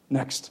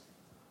 Next.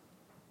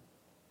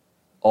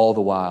 All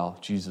the while,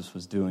 Jesus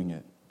was doing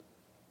it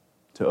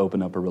to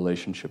open up a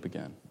relationship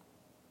again.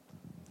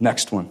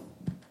 Next one.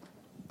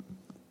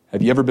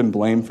 Have you ever been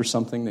blamed for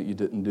something that you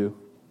didn't do?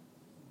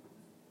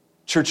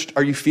 Church,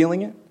 are you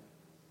feeling it?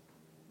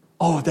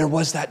 Oh, there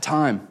was that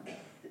time.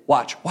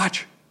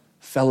 Watch.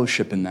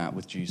 Fellowship in that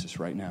with Jesus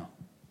right now.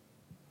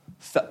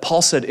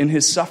 Paul said in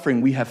his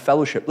suffering, we have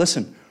fellowship.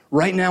 Listen,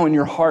 right now in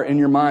your heart, in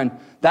your mind,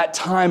 that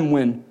time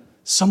when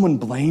someone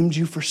blamed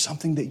you for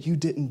something that you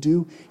didn't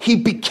do, he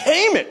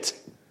became it.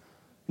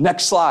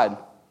 Next slide.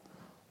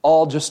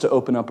 all just to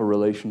open up a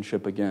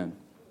relationship again.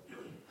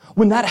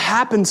 When that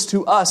happens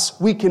to us,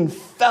 we can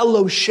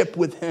fellowship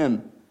with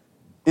him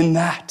in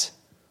that.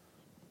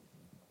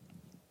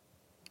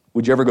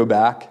 Would you ever go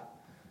back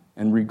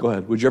and go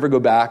ahead? Would you ever go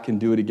back and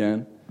do it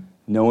again,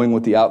 knowing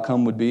what the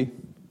outcome would be?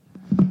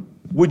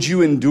 Would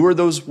you endure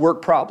those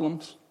work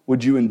problems?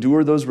 Would you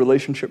endure those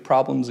relationship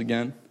problems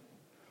again?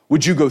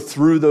 Would you go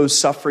through those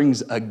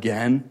sufferings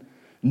again,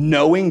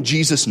 knowing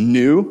Jesus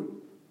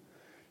knew?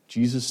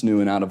 Jesus knew,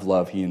 and out of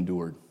love, he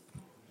endured.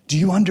 Do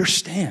you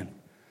understand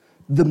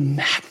the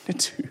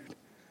magnitude?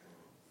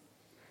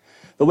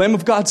 The Lamb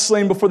of God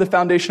slain before the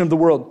foundation of the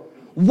world.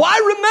 Why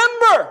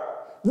remember?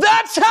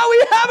 That's how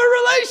we have a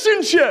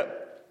relationship.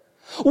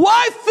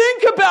 Why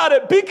think about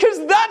it?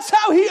 Because that's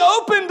how he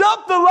opened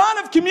up the line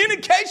of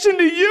communication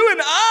to you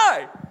and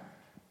I.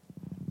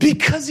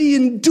 Because he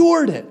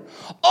endured it.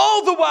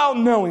 All the while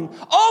knowing,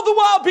 all the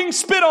while being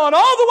spit on,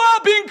 all the while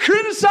being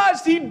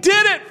criticized. He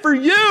did it for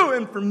you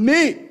and for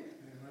me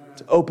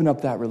to open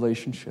up that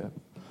relationship.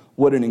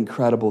 What an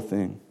incredible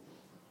thing.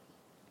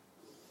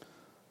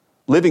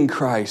 Living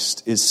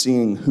Christ is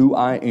seeing who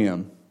I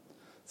am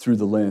through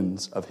the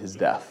lens of his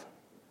death.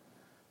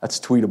 That's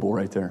tweetable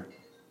right there.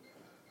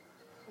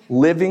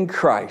 Living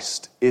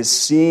Christ is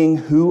seeing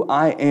who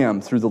I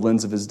am through the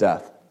lens of his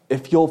death.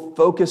 If you'll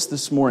focus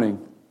this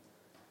morning,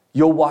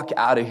 you'll walk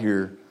out of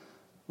here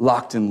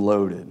locked and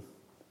loaded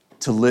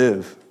to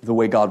live the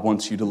way God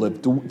wants you to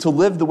live, to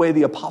live the way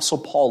the Apostle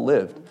Paul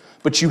lived.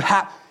 But you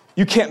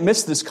can't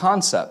miss this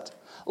concept.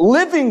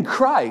 Living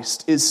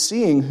Christ is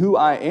seeing who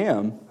I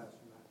am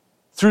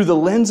through the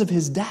lens of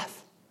his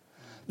death,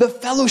 the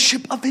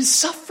fellowship of his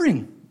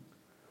suffering.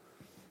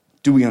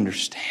 Do we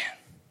understand?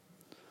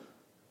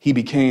 He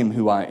became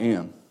who I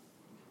am.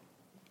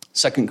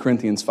 2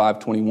 Corinthians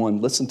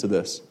 5:21, listen to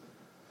this.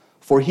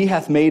 For he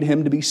hath made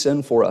him to be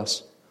sin for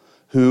us,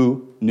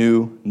 who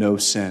knew no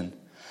sin,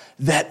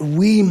 that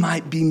we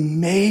might be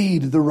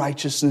made the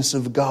righteousness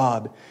of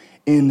God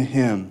in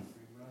him.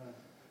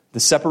 The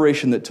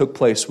separation that took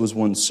place was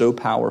one so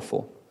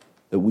powerful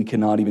that we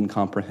cannot even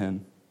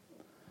comprehend.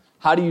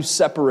 How do you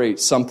separate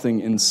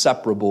something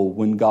inseparable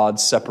when God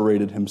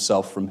separated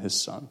himself from his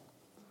Son?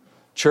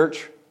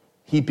 Church,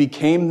 he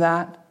became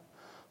that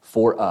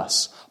for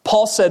us.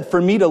 Paul said,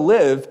 for me to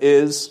live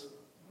is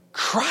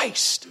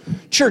Christ.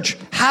 Church,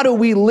 how do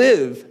we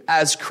live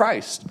as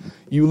Christ?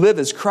 You live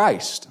as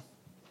Christ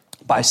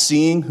by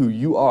seeing who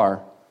you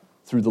are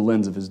through the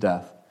lens of his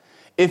death.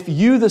 If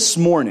you this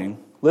morning,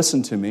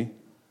 listen to me,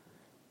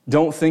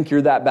 don't think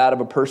you're that bad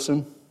of a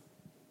person,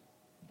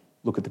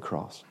 look at the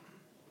cross.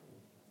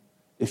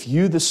 If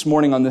you this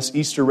morning on this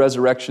Easter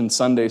Resurrection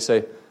Sunday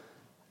say,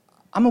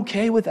 I'm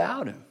okay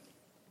without him.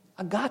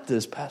 I got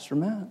this, Pastor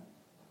Matt.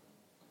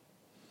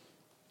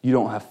 You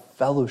don't have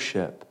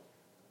fellowship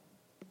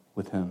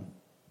with him.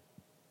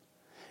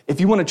 If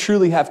you want to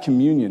truly have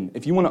communion,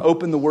 if you want to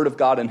open the Word of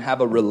God and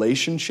have a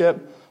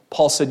relationship,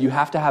 Paul said you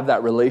have to have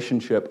that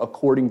relationship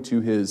according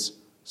to his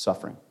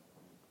suffering.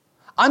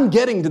 I'm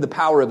getting to the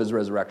power of his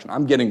resurrection.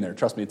 I'm getting there.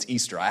 Trust me, it's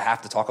Easter. I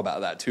have to talk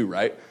about that too,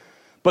 right?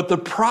 But the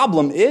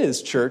problem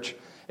is, church,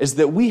 is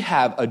that we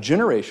have a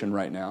generation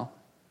right now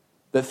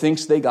that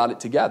thinks they got it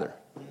together.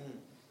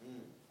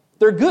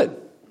 They're good.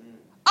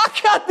 I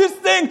got this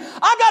thing.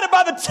 I got it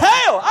by the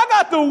tail. I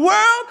got the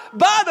world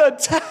by the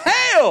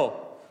tail.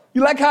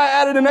 You like how I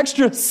added an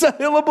extra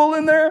syllable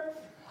in there?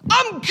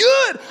 I'm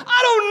good.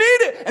 I don't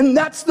need it. And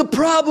that's the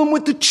problem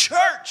with the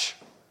church.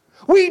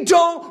 We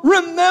don't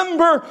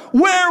remember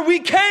where we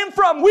came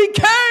from. We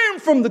came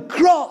from the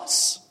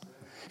cross.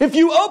 If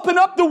you open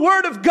up the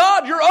Word of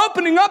God, you're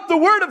opening up the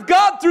Word of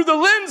God through the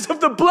lens of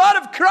the blood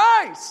of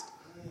Christ.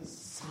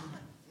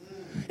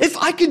 If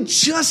I could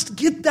just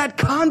get that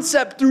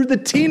concept through the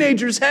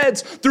teenagers'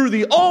 heads, through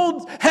the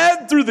old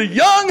head, through the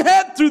young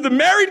head, through the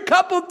married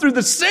couple, through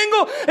the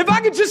single, if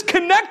I could just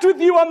connect with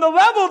you on the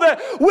level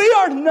that we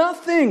are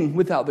nothing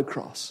without the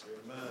cross.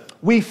 Amen.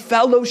 We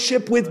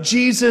fellowship with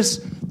Jesus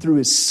through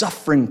his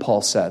suffering,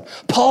 Paul said.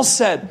 Paul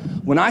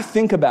said, when I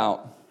think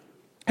about,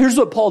 here's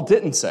what Paul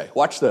didn't say.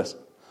 Watch this.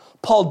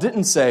 Paul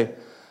didn't say,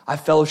 I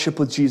fellowship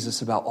with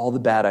Jesus about all the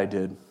bad I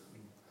did,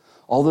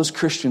 all those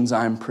Christians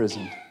I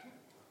imprisoned,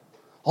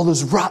 all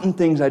those rotten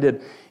things I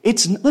did.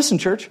 Listen,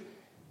 church,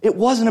 it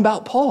wasn't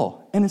about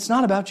Paul, and it's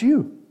not about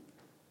you.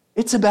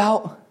 It's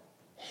about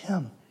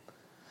him.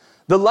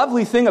 The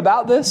lovely thing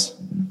about this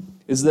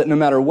is that no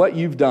matter what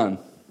you've done,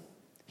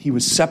 he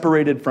was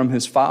separated from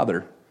his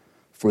Father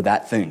for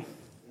that thing.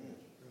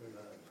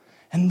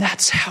 And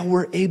that's how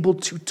we're able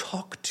to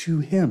talk to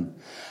him.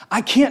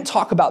 I can't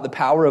talk about the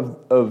power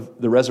of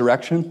the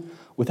resurrection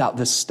without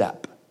this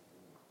step.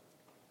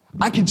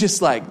 I could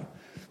just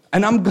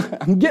and I'm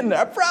getting there,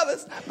 I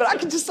promise. But I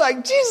could just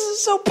Jesus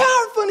is so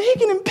powerful and he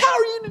can empower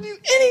you to do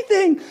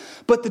anything.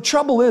 But the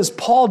trouble is,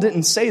 Paul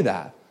didn't say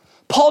that.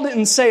 Paul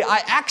didn't say,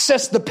 I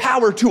access the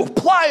power to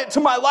apply it to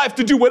my life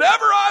to do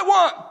whatever I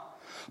want.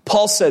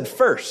 Paul said,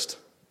 first,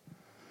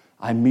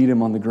 I meet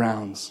him on the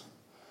grounds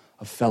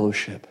of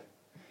fellowship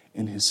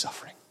in his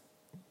suffering.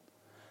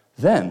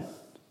 Then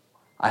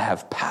I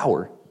have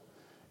power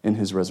in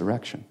his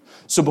resurrection.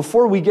 So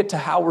before we get to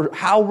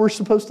how we're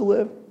supposed to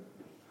live,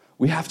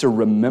 we have to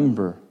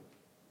remember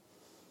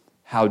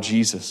how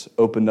Jesus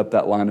opened up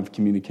that line of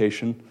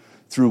communication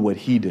through what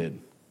he did.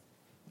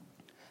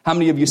 How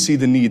many of you see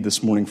the need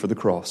this morning for the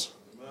cross?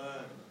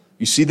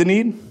 You see the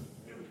need?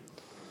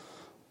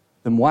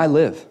 Then why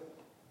live?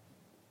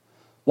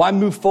 Why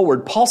move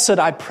forward? Paul said,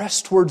 I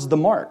press towards the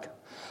mark.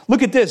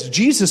 Look at this.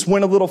 Jesus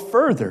went a little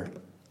further.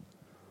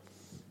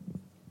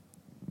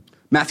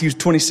 Matthew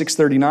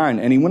 26:39,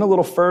 and he went a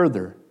little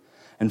further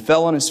and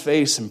fell on his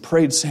face and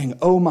prayed, saying,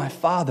 Oh, my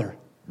Father,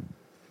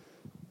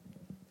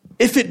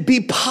 if it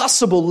be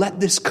possible, let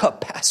this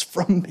cup pass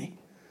from me.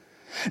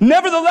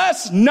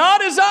 Nevertheless,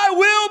 not as I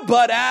will,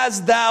 but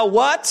as thou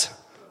what?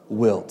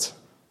 Wilt.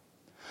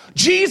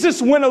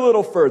 Jesus went a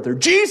little further.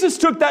 Jesus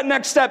took that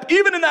next step,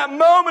 even in that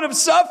moment of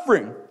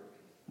suffering.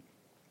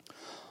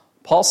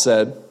 Paul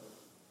said,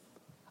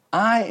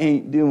 I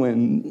ain't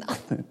doing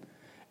nothing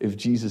if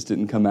Jesus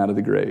didn't come out of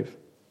the grave.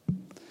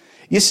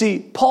 You see,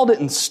 Paul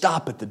didn't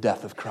stop at the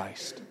death of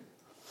Christ.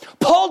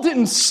 Paul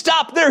didn't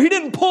stop there. He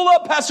didn't pull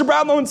up Pastor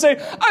Brownlow and say,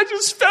 I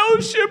just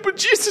fellowship with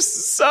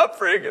Jesus'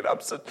 suffering, and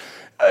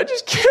I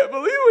just can't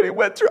believe what he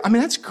went through. I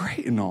mean, that's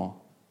great and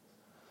all.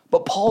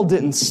 But Paul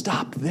didn't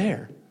stop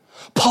there.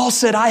 Paul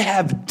said, I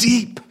have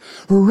deep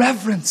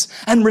reverence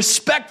and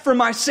respect for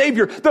my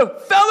Savior, the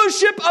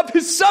fellowship of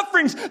his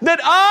sufferings, that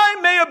I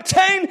may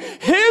obtain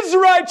his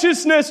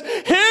righteousness,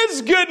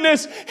 his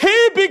goodness.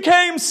 He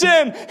became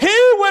sin.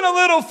 He went a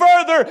little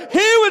further.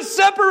 He was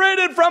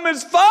separated from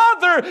his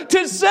Father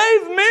to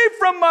save me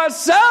from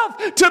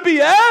myself, to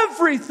be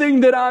everything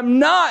that I'm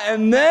not.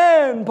 And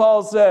then,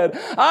 Paul said,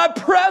 I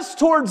press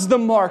towards the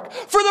mark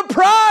for the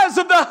prize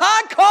of the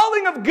high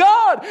calling of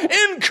God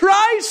in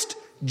Christ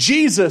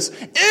Jesus.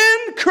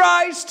 In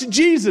Christ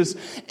Jesus.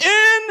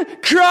 In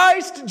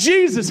Christ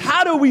Jesus.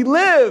 How do we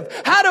live?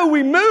 How do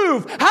we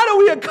move? How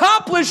do we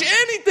accomplish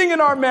anything in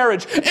our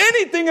marriage?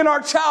 Anything in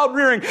our child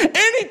rearing?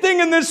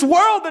 Anything in this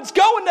world that's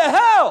going to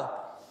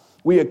hell?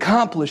 We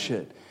accomplish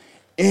it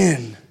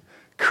in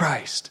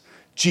Christ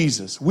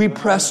Jesus. We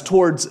press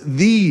towards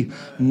the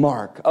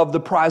mark of the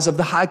prize of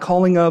the high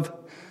calling of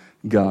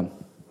God.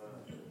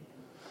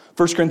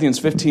 1 Corinthians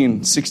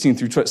 15, 16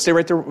 through 20. Stay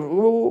right there.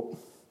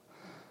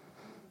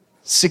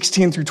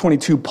 16 through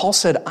 22, Paul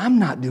said, I'm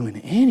not doing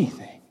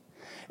anything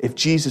if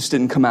Jesus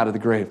didn't come out of the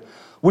grave.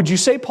 Would you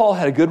say Paul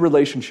had a good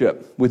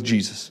relationship with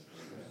Jesus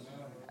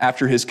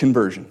after his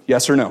conversion?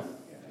 Yes or no?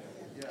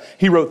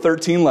 He wrote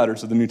 13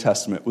 letters of the New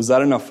Testament. Was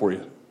that enough for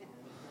you?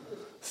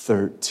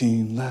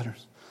 13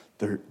 letters.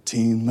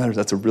 13 letters.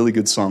 That's a really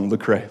good song.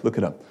 Lecrae, look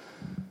it up.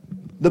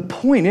 The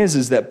point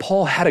is that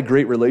Paul had a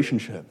great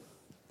relationship.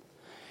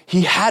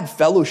 He had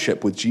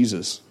fellowship with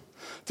Jesus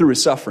through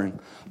his suffering.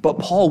 But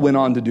Paul went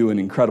on to do an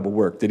incredible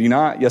work. Did he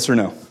not? Yes or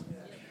no? Yes.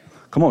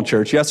 Come on,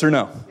 church. Yes or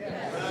no?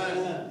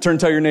 Yes. Turn and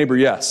tell your neighbor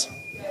yes.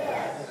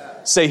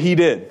 Yes. Say he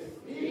did.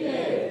 He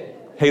did.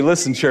 Hey,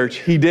 listen, church.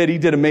 He did. He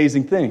did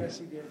amazing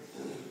things.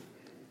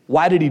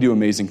 Why did he do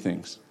amazing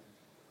things?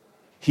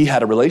 He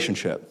had a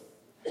relationship.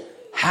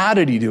 How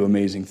did he do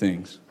amazing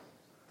things?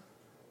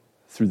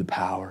 Through the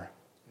power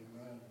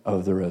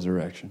of the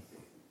resurrection.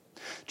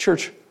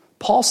 Church,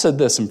 Paul said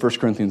this in 1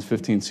 Corinthians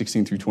 15,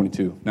 16 through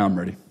 22. Now I'm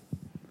ready.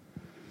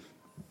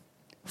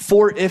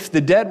 For if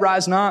the dead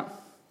rise not,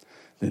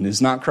 then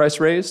is not Christ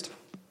raised?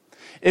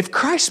 If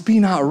Christ be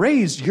not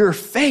raised, your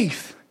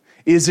faith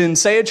is in,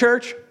 say it,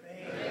 church?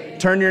 Vain.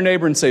 Turn to your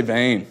neighbor and say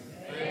vain.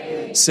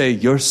 Vain. Say,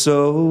 you're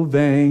so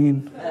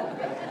vain.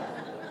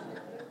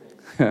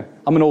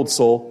 I'm an old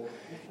soul.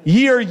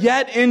 Ye are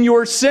yet in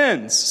your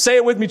sins. Say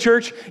it with me,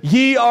 church.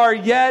 Ye are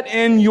yet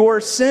in your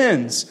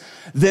sins.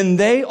 Then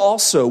they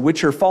also,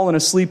 which are fallen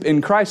asleep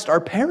in Christ, are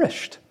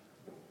perished.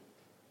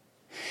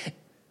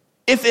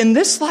 If in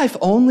this life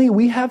only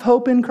we have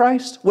hope in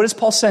Christ, what is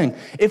Paul saying?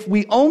 If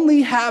we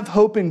only have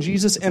hope in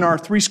Jesus in our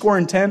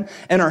 70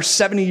 and our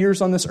 70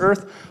 years on this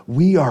earth,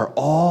 we are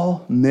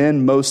all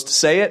men most,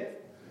 say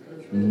it,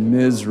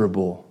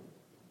 miserable.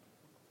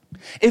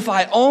 If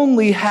I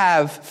only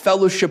have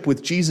fellowship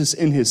with Jesus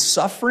in his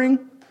suffering,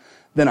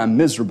 then I'm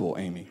miserable,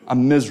 Amy.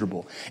 I'm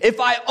miserable. If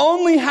I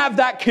only have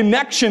that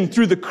connection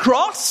through the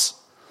cross,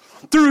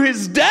 through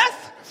his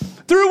death,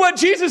 through what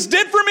Jesus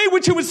did for me,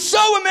 which it was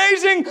so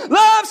amazing,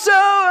 love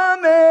so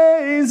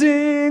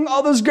amazing,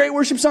 all those great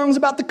worship songs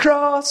about the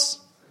cross.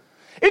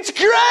 It's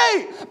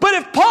great. But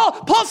if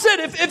Paul said,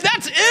 if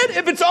that's it,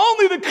 if it's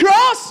only the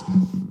cross,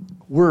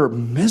 we're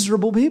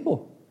miserable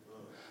people.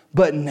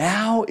 But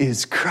now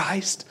is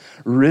Christ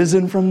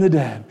risen from the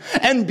dead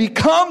and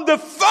become the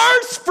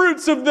first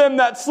fruits of them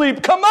that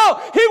sleep. Come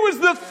on. He was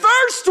the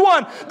first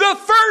one, the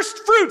first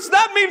fruits.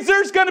 That means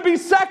there's going to be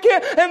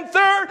second and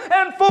third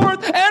and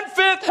fourth and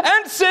fifth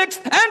and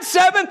sixth and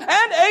seventh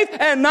and eighth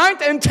and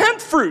ninth and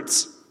 10th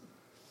fruits.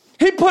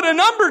 He put a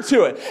number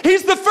to it.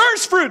 He's the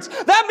first fruits.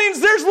 That means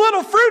there's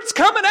little fruits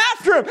coming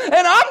after him,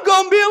 and I'm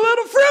going to be a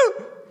little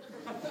fruit.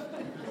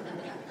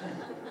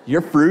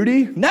 You're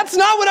fruity? That's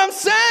not what I'm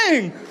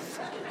saying.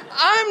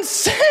 I'm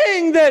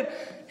saying that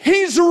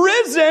He's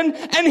risen,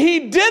 and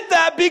he did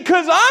that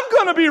because I'm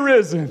going to be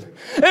risen.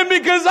 And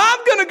because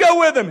I'm going to go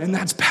with him. And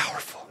that's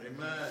powerful.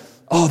 Amen.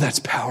 Oh, that's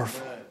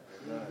powerful.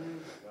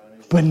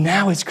 But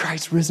now is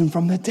Christ risen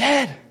from the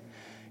dead.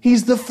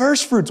 He's the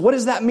first fruits. What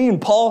does that mean,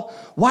 Paul?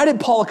 Why did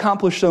Paul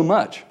accomplish so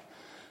much?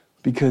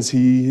 Because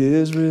he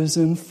is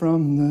risen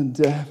from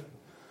the dead.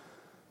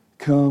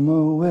 Come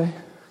away,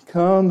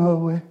 come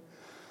away.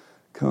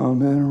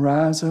 Come and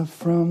rise up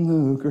from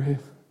the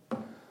grave.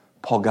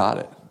 Paul got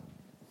it.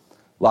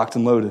 Locked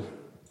and loaded.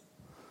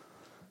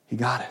 He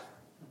got it.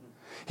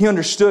 He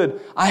understood,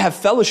 I have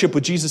fellowship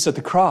with Jesus at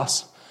the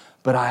cross,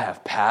 but I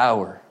have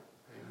power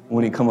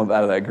when he come up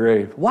out of that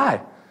grave.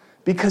 Why?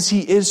 Because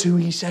he is who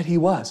he said he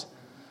was.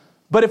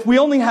 But if we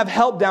only have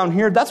help down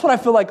here, that's what I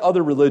feel like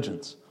other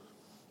religions.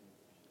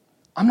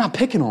 I'm not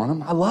picking on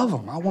them. I love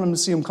them. I want them to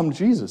see them come to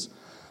Jesus.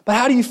 But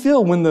how do you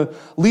feel when the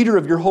leader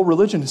of your whole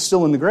religion is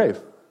still in the grave?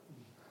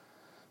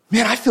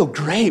 Man, I feel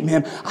great,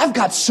 man. I've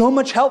got so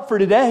much help for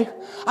today.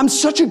 I'm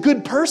such a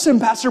good person,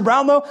 Pastor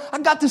Brownlow. I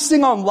got this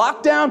thing on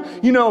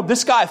lockdown. You know,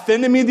 this guy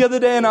offended me the other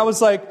day, and I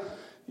was like,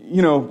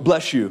 you know,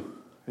 bless you.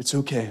 It's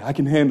okay. I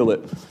can handle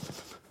it.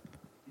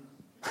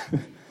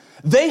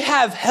 They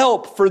have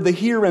help for the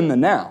here and the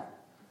now.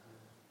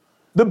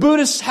 The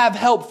Buddhists have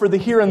help for the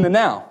here and the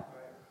now.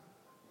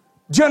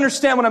 Do you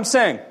understand what I'm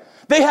saying?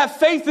 They have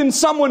faith in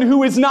someone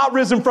who is not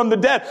risen from the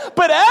dead.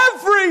 But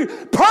every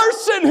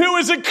person who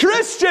is a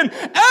Christian,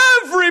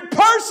 every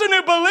person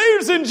who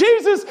believes in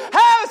Jesus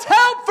has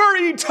help for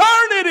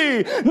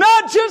eternity.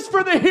 Not just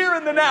for the here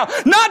and the now.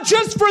 Not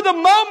just for the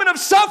moment of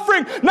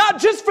suffering. Not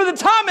just for the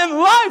time in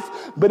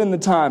life, but in the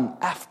time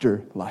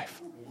after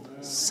life.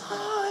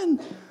 Son,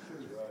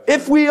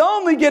 if we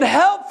only get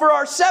help for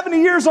our 70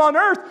 years on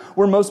earth,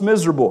 we're most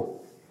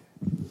miserable.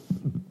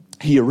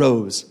 He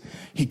arose.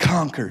 He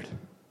conquered.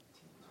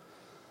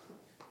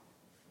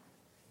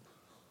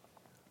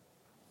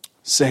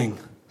 Saying,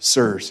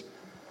 sirs,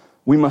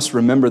 we must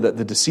remember that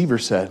the deceiver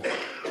said,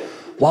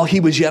 while he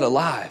was yet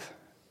alive,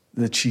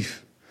 the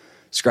chief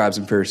scribes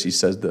and Pharisees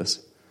said this,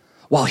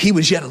 while he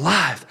was yet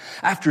alive,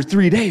 after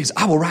 3 days,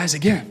 I will rise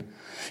again.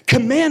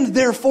 Command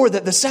therefore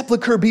that the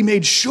sepulchre be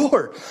made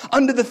sure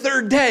unto the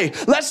third day,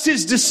 lest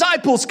his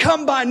disciples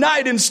come by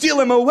night and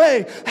steal him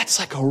away. That's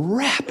like a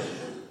rap.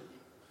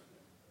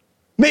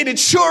 Made it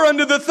sure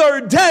unto the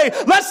third day,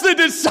 lest the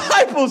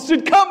disciples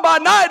should come by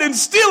night and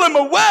steal him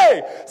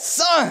away.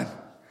 Son.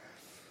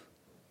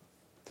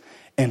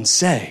 And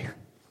say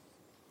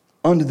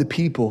unto the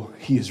people,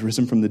 he is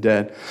risen from the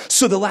dead.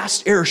 So the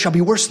last error shall be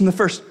worse than the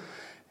first.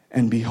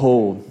 And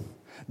behold,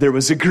 there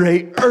was a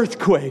great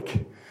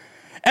earthquake.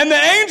 And the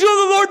angel of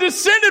the Lord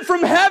descended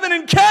from heaven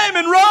and came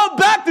and rolled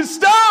back the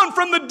stone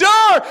from the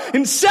door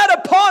and sat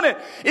upon it.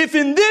 If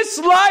in this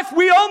life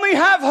we only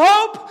have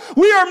hope,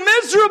 we are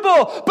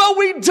miserable. But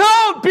we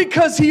don't,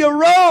 because he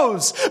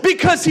arose,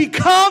 because he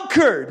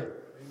conquered.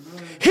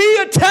 He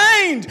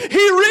attained.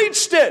 He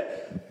reached it.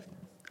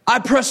 I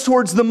press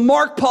towards the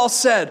mark, Paul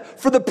said,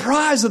 for the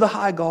prize of the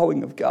high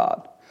calling of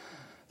God,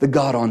 the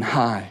God on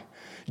high,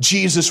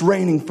 Jesus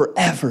reigning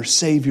forever,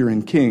 Savior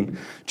and King.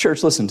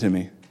 Church, listen to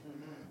me.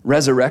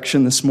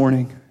 Resurrection this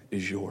morning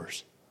is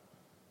yours.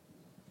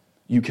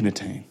 You can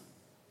attain.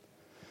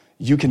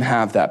 You can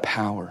have that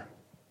power.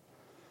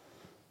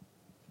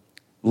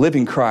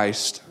 Living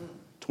Christ,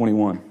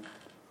 21.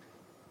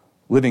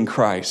 Living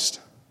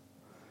Christ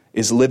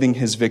is living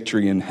his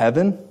victory in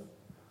heaven,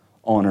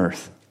 on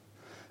earth.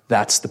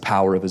 That's the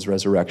power of his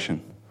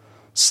resurrection.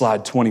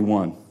 Slide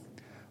 21.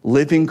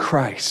 Living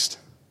Christ.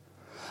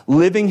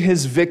 Living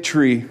his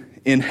victory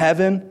in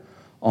heaven,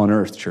 on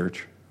earth,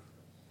 church.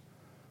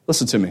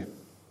 Listen to me.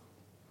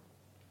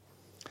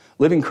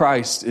 Living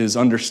Christ is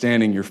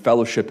understanding your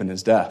fellowship in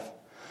his death.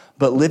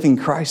 But living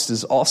Christ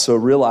is also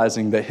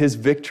realizing that his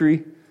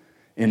victory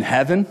in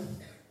heaven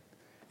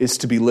is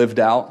to be lived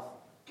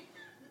out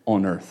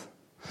on earth.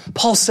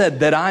 Paul said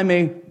that I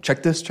may,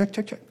 check this,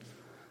 check.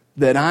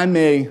 That I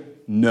may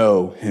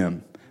know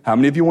him. How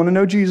many of you want to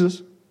know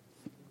Jesus?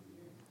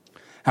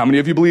 How many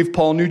of you believe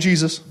Paul knew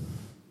Jesus?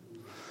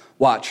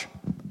 Watch.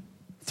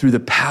 Through the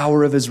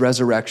power of his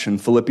resurrection,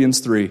 Philippians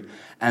 3,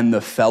 and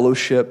the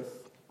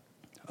fellowship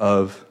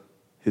of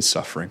his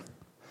suffering.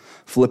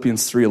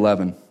 Philippians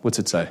 3:11, what's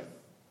it say?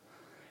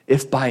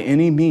 If by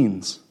any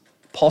means,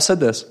 Paul said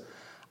this,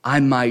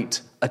 I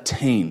might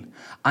attain,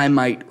 I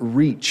might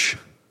reach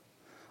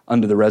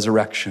unto the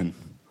resurrection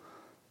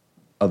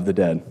of the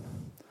dead.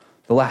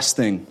 The last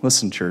thing,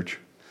 listen, church,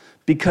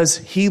 because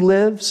he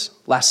lives,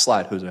 last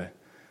slide, Jose,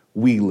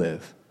 we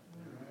live.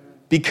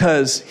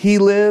 Because he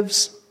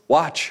lives,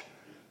 watch,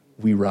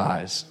 we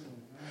rise.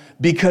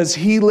 Because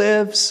he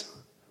lives,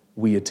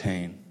 we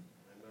attain.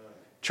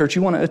 Church,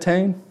 you want to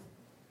attain?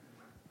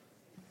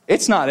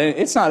 It's not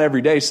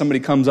every day somebody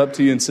comes up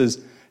to you and says,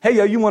 hey,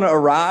 yo, you want to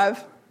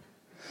arrive?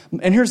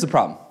 And here's the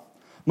problem.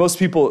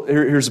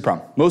 Here's the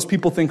problem. Most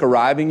people think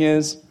arriving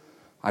is,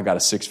 I got a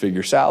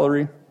 6-figure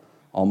salary.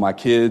 All my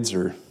kids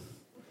are,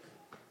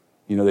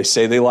 they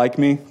say they like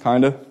me,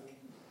 kind of.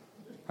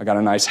 I got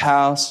a nice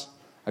house.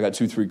 I got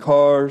 2-3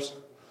 cars.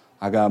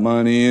 I got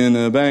money in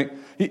the bank.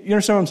 You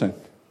understand what I'm saying?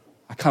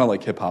 I kind of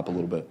like hip hop a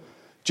little bit.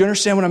 Do you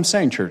understand what I'm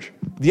saying, church?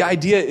 The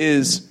idea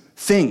is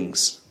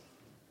things.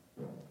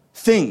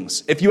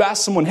 Things. If you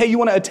ask someone, hey, you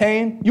want to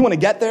attain? You want to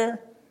get there?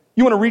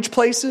 You want to reach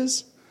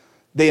places?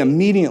 They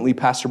immediately,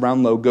 Pastor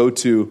Brownlow, go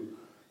to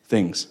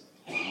things.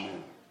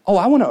 Oh,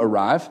 I want to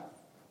arrive.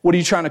 What, are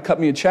you trying to cut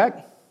me a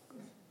check?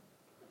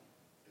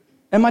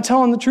 Am I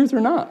telling the truth or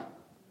not?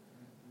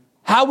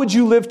 How would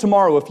you live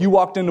tomorrow if you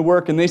walked into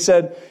work and they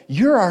said,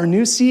 you're our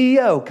new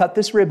CEO, cut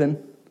this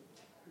ribbon?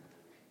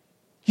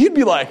 You'd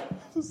be like,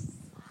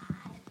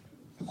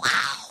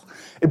 wow.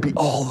 It'd be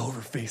all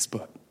over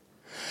Facebook.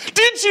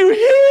 Did you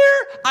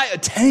hear? I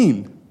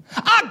attained.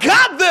 I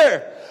got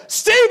there.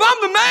 Steve,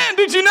 I'm the man.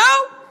 Did you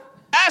know?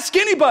 Ask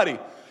anybody.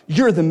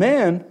 You're the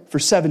man for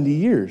 70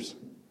 years.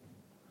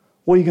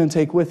 What are you going to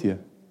take with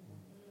you?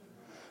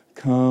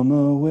 Come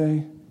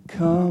away,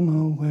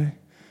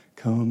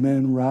 come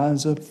and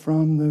rise up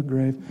from the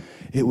grave.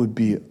 It would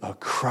be a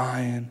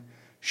crying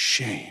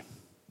shame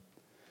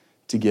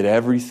to get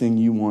everything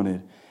you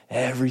wanted,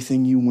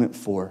 everything you went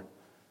for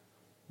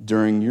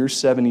during your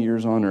 70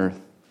 years on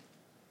earth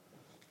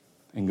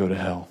and go to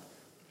hell.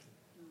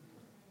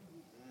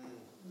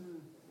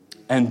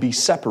 And be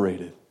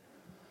separated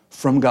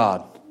from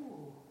God.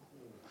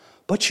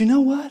 But you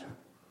know what?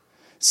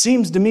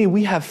 Seems to me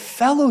we have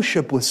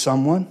fellowship with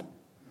someone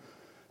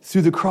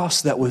through the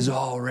cross that was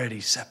already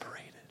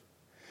separated.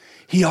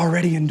 He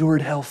already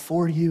endured hell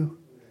for you.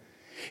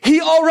 He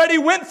already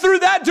went through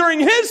that during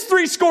his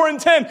 70.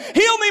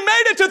 He only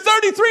made it to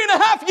 33 and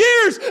a half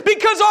years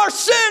because our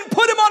sin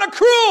put him on a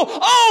cruel,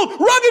 old,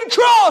 rugged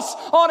cross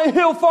on a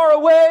hill far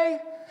away.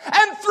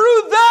 And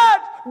through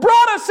that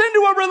brought us into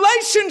a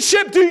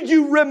relationship. Do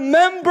you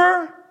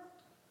remember?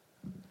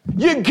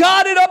 You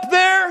got it up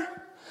there?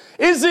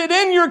 Is it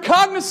in your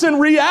cognizant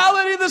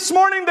reality this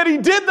morning that he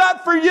did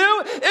that for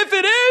you? If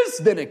it is,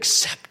 then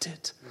accept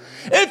it.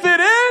 If it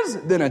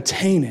is, then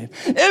attain it.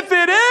 If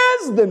it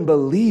is, then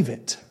believe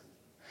it.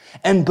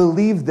 And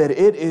believe that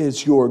it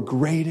is your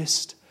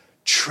greatest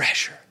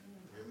treasure.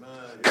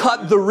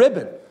 Cut the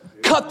ribbon.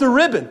 Cut the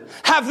ribbon.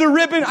 Have the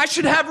ribbon. I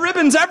should have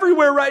ribbons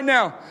everywhere right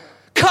now.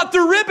 Cut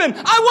the ribbon. I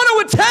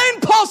want to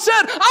attain, Paul said.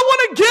 I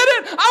want to get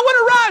it. I want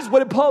to rise. What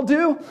did Paul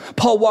do?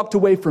 Paul walked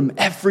away from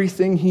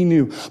everything he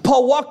knew.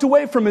 Paul walked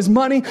away from his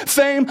money,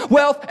 fame,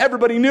 wealth.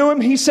 Everybody knew him.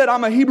 He said,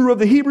 I'm a Hebrew of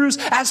the Hebrews.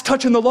 As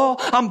touching the law,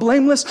 I'm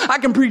blameless. I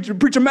can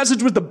preach a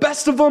message with the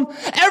best of them.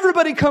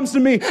 Everybody comes to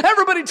me.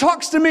 Everybody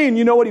talks to me. And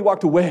you know what? He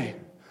walked away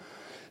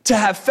to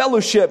have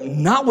fellowship,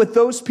 not with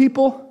those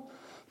people,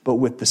 but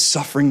with the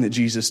suffering that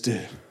Jesus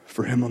did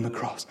for him on the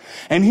cross.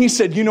 And he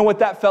said, you know what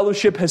that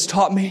fellowship has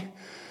taught me?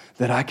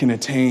 That I can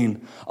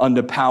attain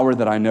unto power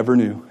that I never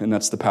knew, and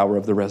that's the power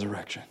of the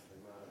resurrection.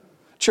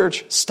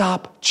 Church,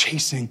 stop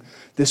chasing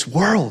this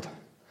world.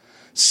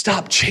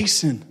 Stop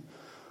chasing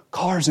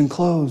cars and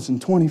clothes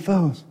and 20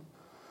 foes.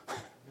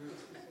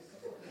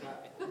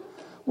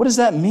 What does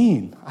that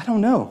mean? I don't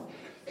know.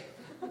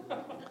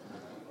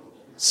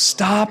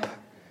 Stop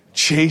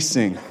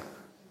chasing.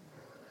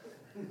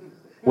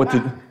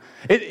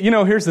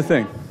 Here's the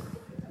thing.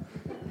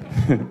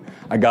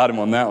 I got him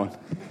on that one.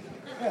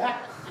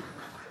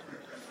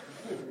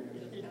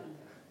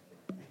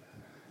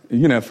 You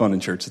can have fun in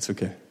church. It's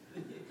okay.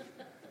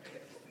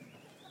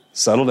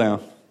 Settle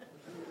down.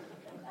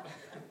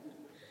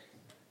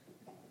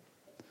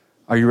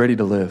 Are you ready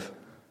to live?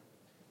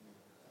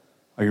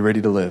 Are you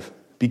ready to live?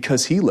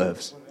 Because he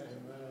lives.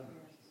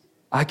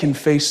 I can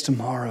face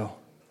tomorrow.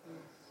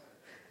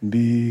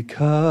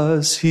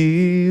 Because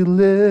he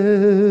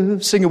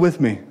lives. Sing it with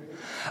me.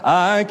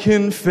 I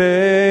can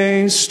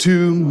face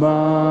tomorrow.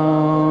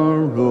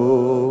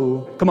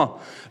 Come on.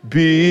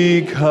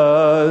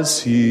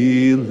 Because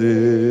he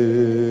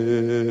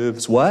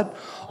lives. What?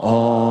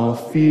 All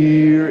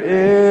fear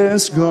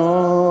is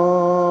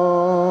gone.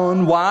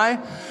 Why?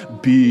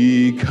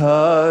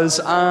 Because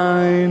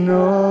I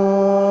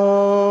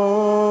know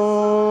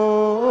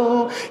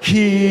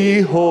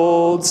he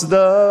holds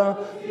the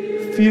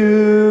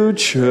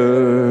future.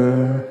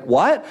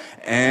 What?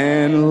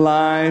 And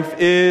life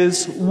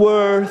is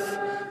worth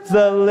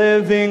the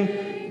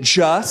living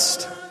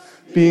just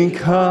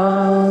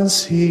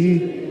because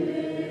he...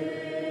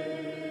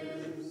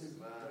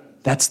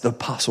 That's the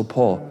Apostle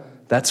Paul.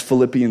 That's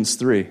Philippians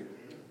 3.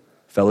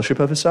 Fellowship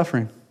of his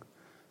suffering.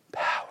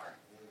 Power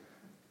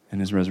in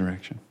his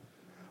resurrection.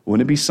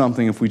 Wouldn't it be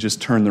something if we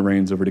just turned the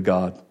reins over to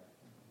God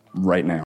right now?